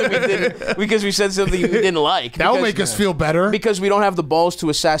said something we said something we didn't like. That will make us feel better. Because we don't have the balls to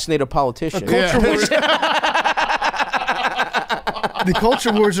assassinate a politician. The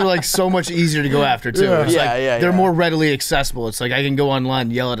culture wars are like so much easier to go after too. They're more readily accessible. It's like I can go online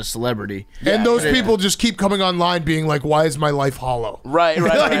and yell at a celebrity. And those people just keep coming online being like, why is my life hollow? Right.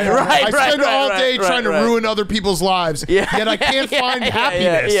 I spend all day trying to ruin other people's lives, yet I can't find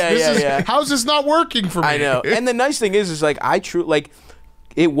happiness. How's this not working for me? I know. And the nice thing is like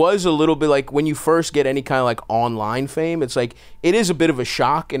it was a little bit like when you first get any kind of like online fame, it's like it is a bit of a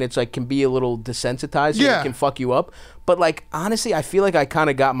shock and it's like can be a little desensitized and it can fuck you up. But like honestly, I feel like I kind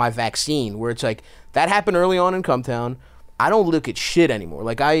of got my vaccine where it's like that happened early on in Cumtown. I don't look at shit anymore.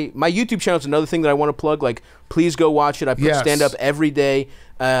 Like my YouTube channel is another thing that I want to plug. Like please go watch it. I put stand up every day.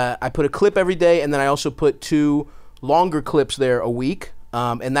 I put a clip every day and then I also put 2 longer clips there a week.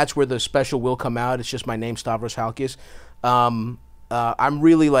 And that's where the special will come out. It's just my name, Stavros Halkias. I'm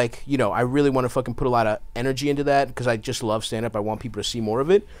really like, I really want to fucking put a lot of energy into that because I just love stand-up. I want people to see more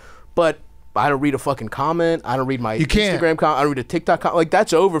of it. But I don't read a fucking comment. I don't read my Instagram comment. I don't read a TikTok comment. Like,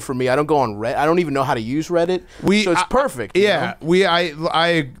 that's over for me. I don't go on Reddit. I don't even know how to use Reddit. So it's perfect. Yeah.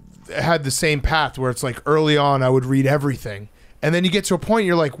 I had the same path where it's like early on I would read everything. And then you get to a point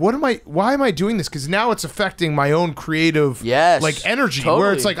you're like, why am I doing this? Because now it's affecting my own creative like energy. Totally.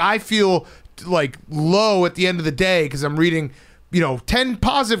 Where it's like I feel like low at the end of the day because I'm reading 10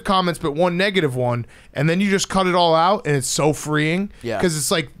 positive comments but 1 negative one, and then you just cut it all out and it's so freeing because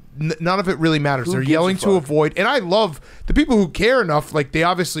it's like none of it really matters. They're yelling to avoid, and I love the people who care enough, like they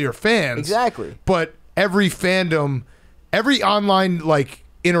obviously are fans. Exactly. But every fandom, every online like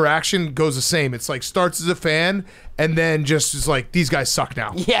interaction goes the same. It's like starts as a fan and then just is like these guys suck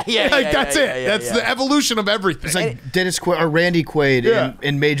now. That's it. That's the evolution of everything. It's like Dennis or Randy Quaid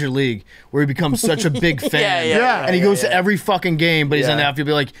in Major League, where he becomes such a big fan. And he goes to every fucking game, but he's on the outfield,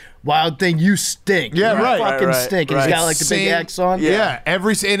 be like, "Wild Thing, you stink. You fucking stink." And he's got like the big X on.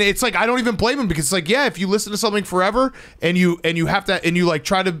 And it's like I don't even blame him because it's like if you listen to something forever and you have to and you like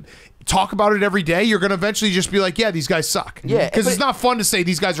try to talk about it every day, you're gonna eventually just be like, these guys suck. Because it's not fun to say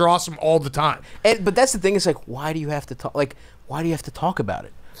these guys are awesome all the time. But that's the thing. It's like, why do you have to talk? Like, why do you have to talk about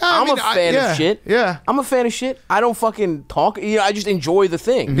it? I'm a fan of shit. I'm a fan of shit. I don't fucking talk. I just enjoy the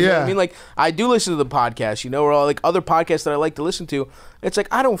thing. You know what I mean? Like, I do listen to the podcast, or like other podcasts that I like to listen to. It's like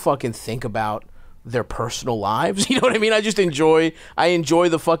I don't fucking think about their personal lives. You know what I mean? I just enjoy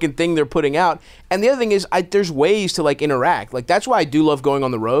the fucking thing they're putting out. And the other thing is there's ways to like interact. Like that's why I do love going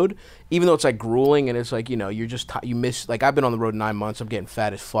on the road, even though it's like grueling and it's like, you're just you miss, like I've been on the road 9 months. I'm getting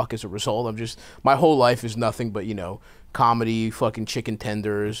fat as fuck as a result. My whole life is nothing but, comedy, fucking chicken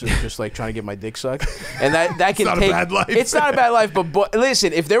tenders, and just like trying to get my dick sucked. And that can take. It's not a bad life. It's not a bad life, but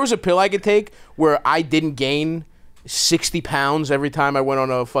listen, if there was a pill I could take where I didn't gain 60 pounds every time I went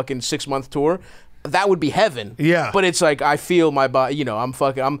on a fucking 6-month tour, that would be heaven. Yeah. But it's like I feel my body, you know, I'm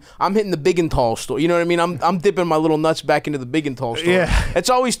hitting the big and tall store. You know what I mean? I'm dipping my little nuts back into the big and tall store. Yeah.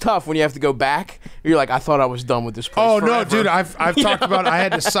 It's always tough when you have to go back. You're like, I thought I was done with this place. Oh forever. no, dude! I've talked about I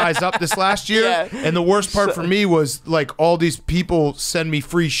had to size up this last year, and the worst part for me was like all these people send me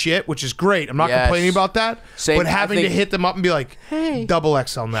free shit, which is great. I'm not complaining about that, but having to hit them up and be like, "Hey, double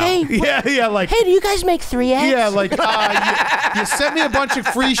XL now." Hey, yeah, like, hey, do you guys make 3X? Yeah, like you sent me a bunch of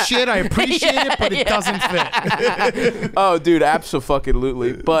free shit. I appreciate it, but it doesn't fit. Oh, dude,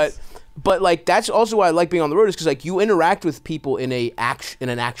 absolutely. But like that's also why I like being on the road is because like you interact with people in an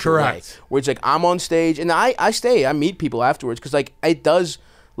actual way, where it's like I'm on stage and I meet people afterwards because like it does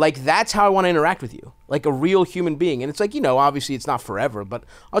like that's how I want to interact with you, like a real human being. And it's like, you know, obviously it's not forever, but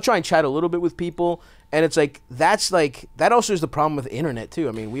I'll try and chat a little bit with people. And it's like that's like that also is the problem with the internet too.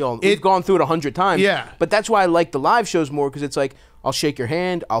 I mean, we've gone through it 100 times. Yeah. But that's why I like the live shows more because it's like I'll shake your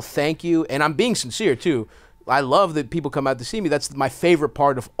hand, I'll thank you, and I'm being sincere too. I love that people come out to see me. That's my favorite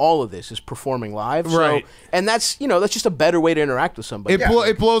part of all of this is performing live. Right. So, and that's, you know, that's just a better way to interact with somebody.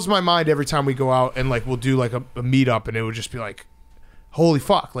 It blows my mind every time we go out and like we'll do like a meetup and it would just be like, holy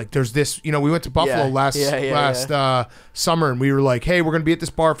fuck, like there's this, you know, we went to Buffalo last summer and we were like, hey, we're going to be at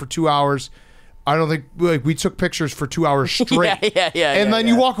this bar for 2 hours. I don't think like we took pictures for 2 hours straight. And then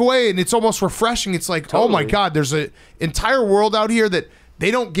you walk away and it's almost refreshing. It's like, oh my God, there's an entire world out here that they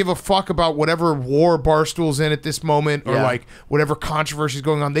don't give a fuck about whatever war Barstool's in at this moment or like whatever controversy is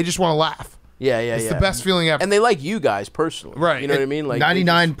going on. They just want to laugh. It's the best feeling ever. And they like you guys personally. Right. You know what I mean? Like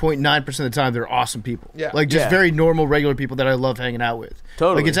 99.9% of the time, they're awesome people. Yeah. Like just very normal, regular people that I love hanging out with.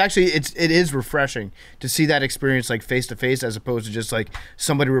 Totally. Like it's actually, it is refreshing to see that experience like face to face as opposed to just like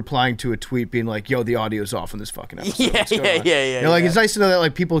somebody replying to a tweet being like, yo, the audio's off in this fucking episode. You know, like it's nice to know that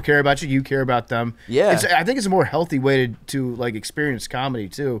like people care about you, you care about them. Yeah. I think it's a more healthy way to like experience comedy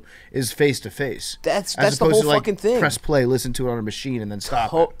too, is face to face. That's the whole fucking thing. Press play, listen to it on a machine, and then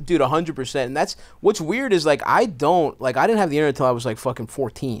stop it. Dude, 100%. And that's what's weird is like I didn't have the internet until I was like fucking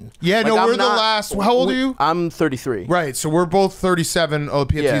 14. Yeah, like, no, we're the last. How old are you? I'm 33. Right, so we're both 37. Oh,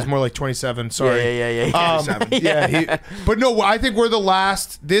 PFT's more like 27. Sorry. Yeah. But no, I think we're the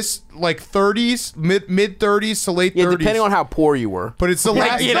last. This like 30s, mid 30s to late 30s. Yeah, depending on how poor you were. But it's the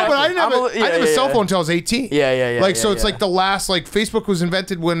last. No, but I didn't have a cell phone until I was 18. Like so, it's like the last. Like Facebook was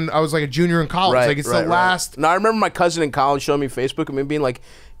invented when I was like a junior in college. Right, like it's the last. No, I remember my cousin in college showing me Facebook and me being like,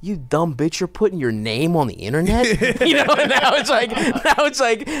 you dumb bitch, you're putting your name on the internet? You know, and now it's like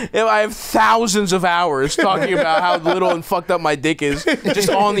I have thousands of hours talking about how little and fucked up my dick is just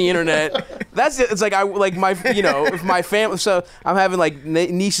on the internet. That's it. It's like I like my, you know, if my family, so I'm having like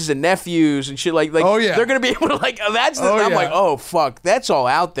nieces and nephews and shit like they're gonna be able to like I'm like, oh fuck, that's all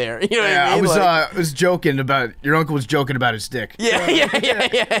out there. You know what I mean? I was joking about your uncle was joking about his dick.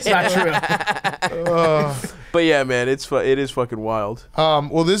 It's not true. But yeah, man, it is fucking wild.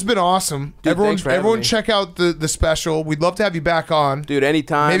 Well, this has been awesome. Dude, everyone check out the special. We'd love to have you back on. Dude,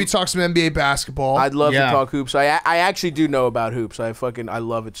 anytime. Maybe talk some NBA basketball. I'd love to talk hoops. I actually do know about hoops. I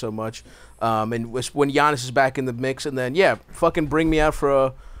love it so much. And when Giannis is back in the mix, and then fucking bring me out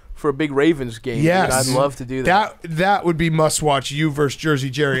for a big Ravens game. Yes. Dude, I'd love to do that. That would be must watch. You versus Jersey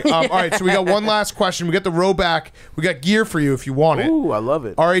Jerry. All right, so we got one last question. We got the row back. We got gear for you if you want it. Ooh, I love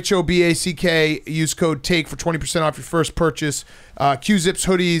it. RHOBACK. Use code TAKE for 20% off your first purchase. Q-Zips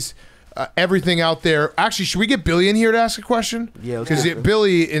hoodies. Everything out there. Actually, should we get Billy in here to ask a question? Yeah, because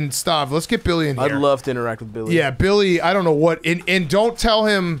Billy and Stav. Let's get Billy in here. I'd love to interact with Billy. Yeah, Billy. I don't know what. And don't tell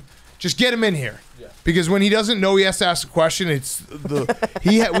him. Just get him in here. Because when he doesn't know he has to ask a question,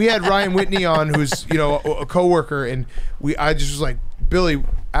 we had Ryan Whitney on, who's a coworker, and I just was like, Billy,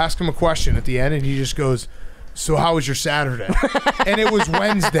 ask him a question at the end, and he just goes, so how was your Saturday? And it was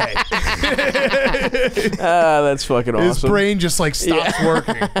Wednesday. That's fucking awesome. His brain just like stops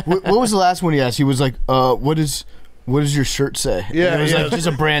working. What was the last one he asked? He was like, what does your shirt say? Yeah, it was like just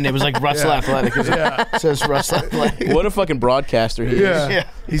a brand name. It was like Russell Athletic. It says Russell Athletic. What a fucking broadcaster he is. Yeah.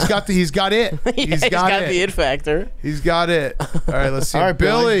 He's got it. He's got the it factor. He's got it. All right, let's see. All right,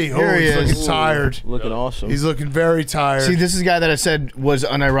 Billy. Here he he's is. looking tired. Looking awesome. He's looking very tired. See, this is the guy that I said was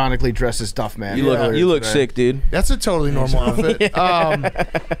unironically dressed as Duff Man. You look sick, dude. That's a totally normal outfit.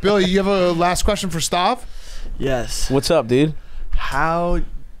 Billy, you have a last question for Stav? Yes. What's up, dude? How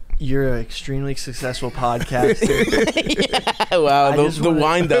you're an extremely successful podcaster. Wow, the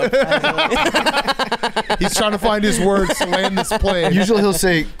wind up. He's trying to find his words to land this plane. Usually he'll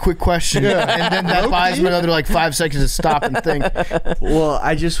say, quick question, and then that buys him another like 5 seconds to stop and think. Well,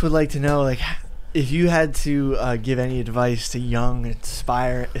 I just would like to know, like, If you had to give any advice to young,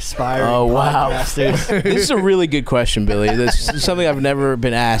 aspiring podcasters. This is a really good question, Billy. This is something I've never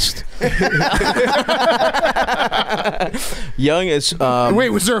been asked. Young as...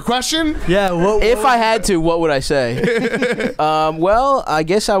 Wait, was there a question? Yeah. If I had to, what would I say? Well, I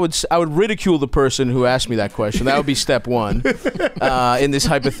guess I would ridicule the person who asked me that question. That would be step one in this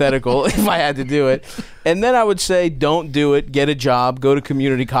hypothetical, if I had to do it. And then I would say, don't do it. Get a job. Go to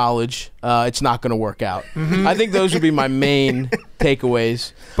community college. It's not going to work out. I think those would be my main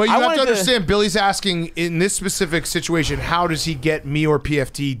takeaways. But you have to understand, Billy's asking, in this specific situation, how does he get me or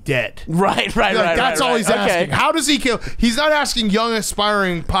PFT dead? Right. That's all he's asking. Okay. How does he kill? He's not asking young,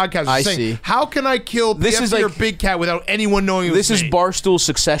 aspiring podcasters. I saying, see. How can I kill PFT or Big Cat without anyone knowing it was This is me? Barstool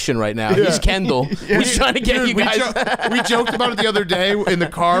Succession right now. He's Kendall. He's trying to get you guys. We joked about it the other day in the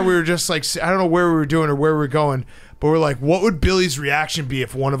car. We were just like, I don't know where we were doing or where we were going. But we're like, what would Billy's reaction be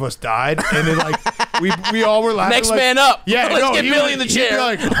if one of us died? And then like, we all were laughing. Next like, man up. Yeah, let's get Billy in the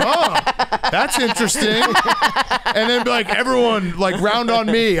chair. He'd be like, that's interesting. And then be like, everyone like round on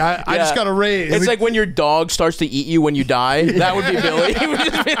me. I just got a raise. It's like when your dog starts to eat you when you die. That would be Billy. He would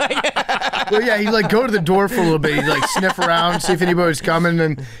just be like, well, yeah, he'd like go to the door for a little bit. He'd like sniff around, see if anybody was coming,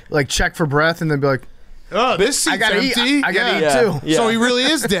 and like check for breath, and then be like, oh, this seat's empty. I gotta eat too. Yeah. So he really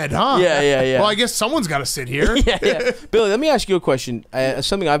is dead, huh? Yeah. Well, I guess someone's got to sit here. Yeah. Billy, let me ask you a question.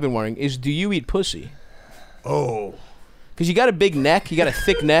 Something I've been wondering is, do you eat pussy? Oh. Because you got a big neck. You got a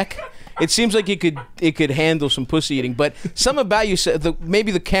thick neck. It seems like it could handle some pussy eating. But something about you said,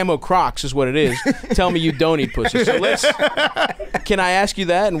 maybe the camo Crocs is what it is. Tell me you don't eat pussy. So can I ask you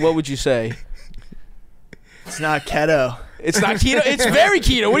that, and what would you say? It's not keto. It's not keto. It's very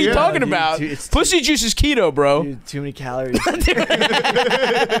keto. What are you talking about? Pussy juice is keto, bro. Dude, too many calories.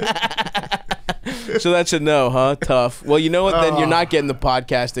 So that's a no, huh? Tough. Well, you know what? Then you're not getting the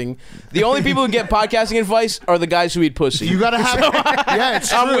podcasting. The only people who get podcasting advice are the guys who eat pussy. You gotta have. Yeah, it's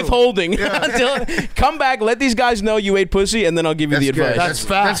true. I'm withholding. Until come back, let these guys know you ate pussy, and then I'll give you the advice. That's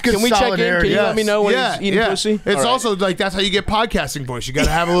fact. That's good. Can we check in? Can you let me know when he's eating pussy? It's also like that's how you get podcasting voice. You gotta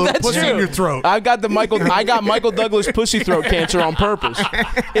have a little pussy in your throat. I got Michael Douglas pussy throat cancer on purpose.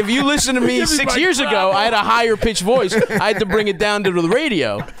 If you listen to me 6 years ago, I had a higher pitched voice. I had to bring it down to the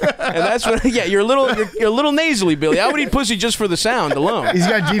radio, and that's what. Yeah, you're a little nasally, Billy. I would eat pussy just for the sound alone. He's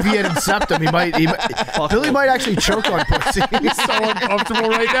got deviated septum. Billy might actually choke on pussy. He's so uncomfortable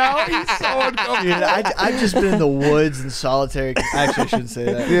right now. He's so uncomfortable. Dude, I've just been in the woods and solitary. Actually, I shouldn't say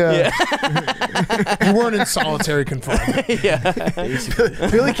that. Yeah. You weren't in solitary confinement. Yeah.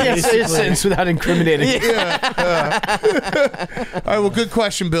 Billy can't say a sentence without incriminating. Yeah. All right. Well, good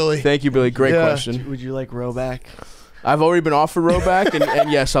question, Billy. Thank you, Billy. Great question. Would you like row back? I've already been offered row back, and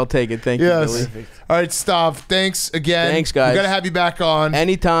yes, I'll take it. Thank you, Billy. All right, Stav. Thanks again. Thanks, guys. We gotta have you back on.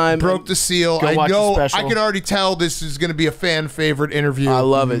 Anytime. Broke the seal. Go watch the I special. can already tell this is gonna be a fan favorite interview. I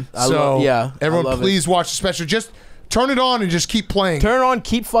love it. Everyone, please watch the special. Just turn it on and just keep playing. Turn it on,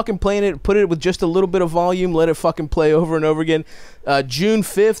 keep fucking playing it. Put it with just a little bit of volume. Let it fucking play over and over again. June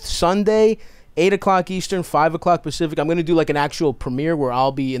 5th, Sunday. 8 o'clock Eastern, 5 o'clock Pacific. I'm going to do like an actual premiere where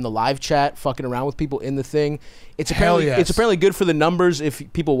I'll be in the live chat fucking around with people in the thing. It's apparently good for the numbers if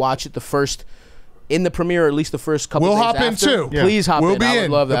people watch it in the premiere, or at least the first couple We'll days hop in after. too. Please hop in. We'll be I would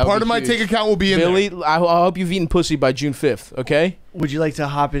in. love that. The part of my take account will be in Billy, there. I hope you've eaten pussy by June 5th, okay? Would you like to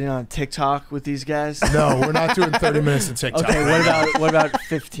hop in on TikTok with these guys? No, we're not doing 30 minutes of TikTok. Okay, what about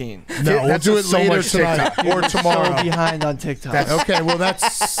 15? No, we'll do it so later much tonight or tomorrow. So behind on TikTok. Okay, well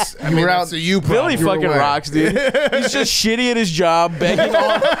that's that's a you problem. Billy fucking rocks, dude. He's just shitty at his job,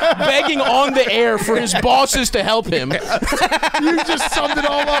 begging on the air for his bosses to help him. You just summed it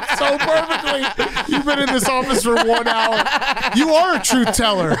all up so perfectly. You've been in this office for 1 hour. You are a truth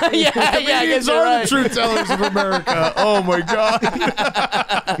teller. Yeah, I guess you're right. The truth tellers of America. Oh my God.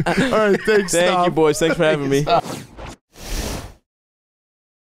 All right, thanks. Thank you, boys. Thanks for having me.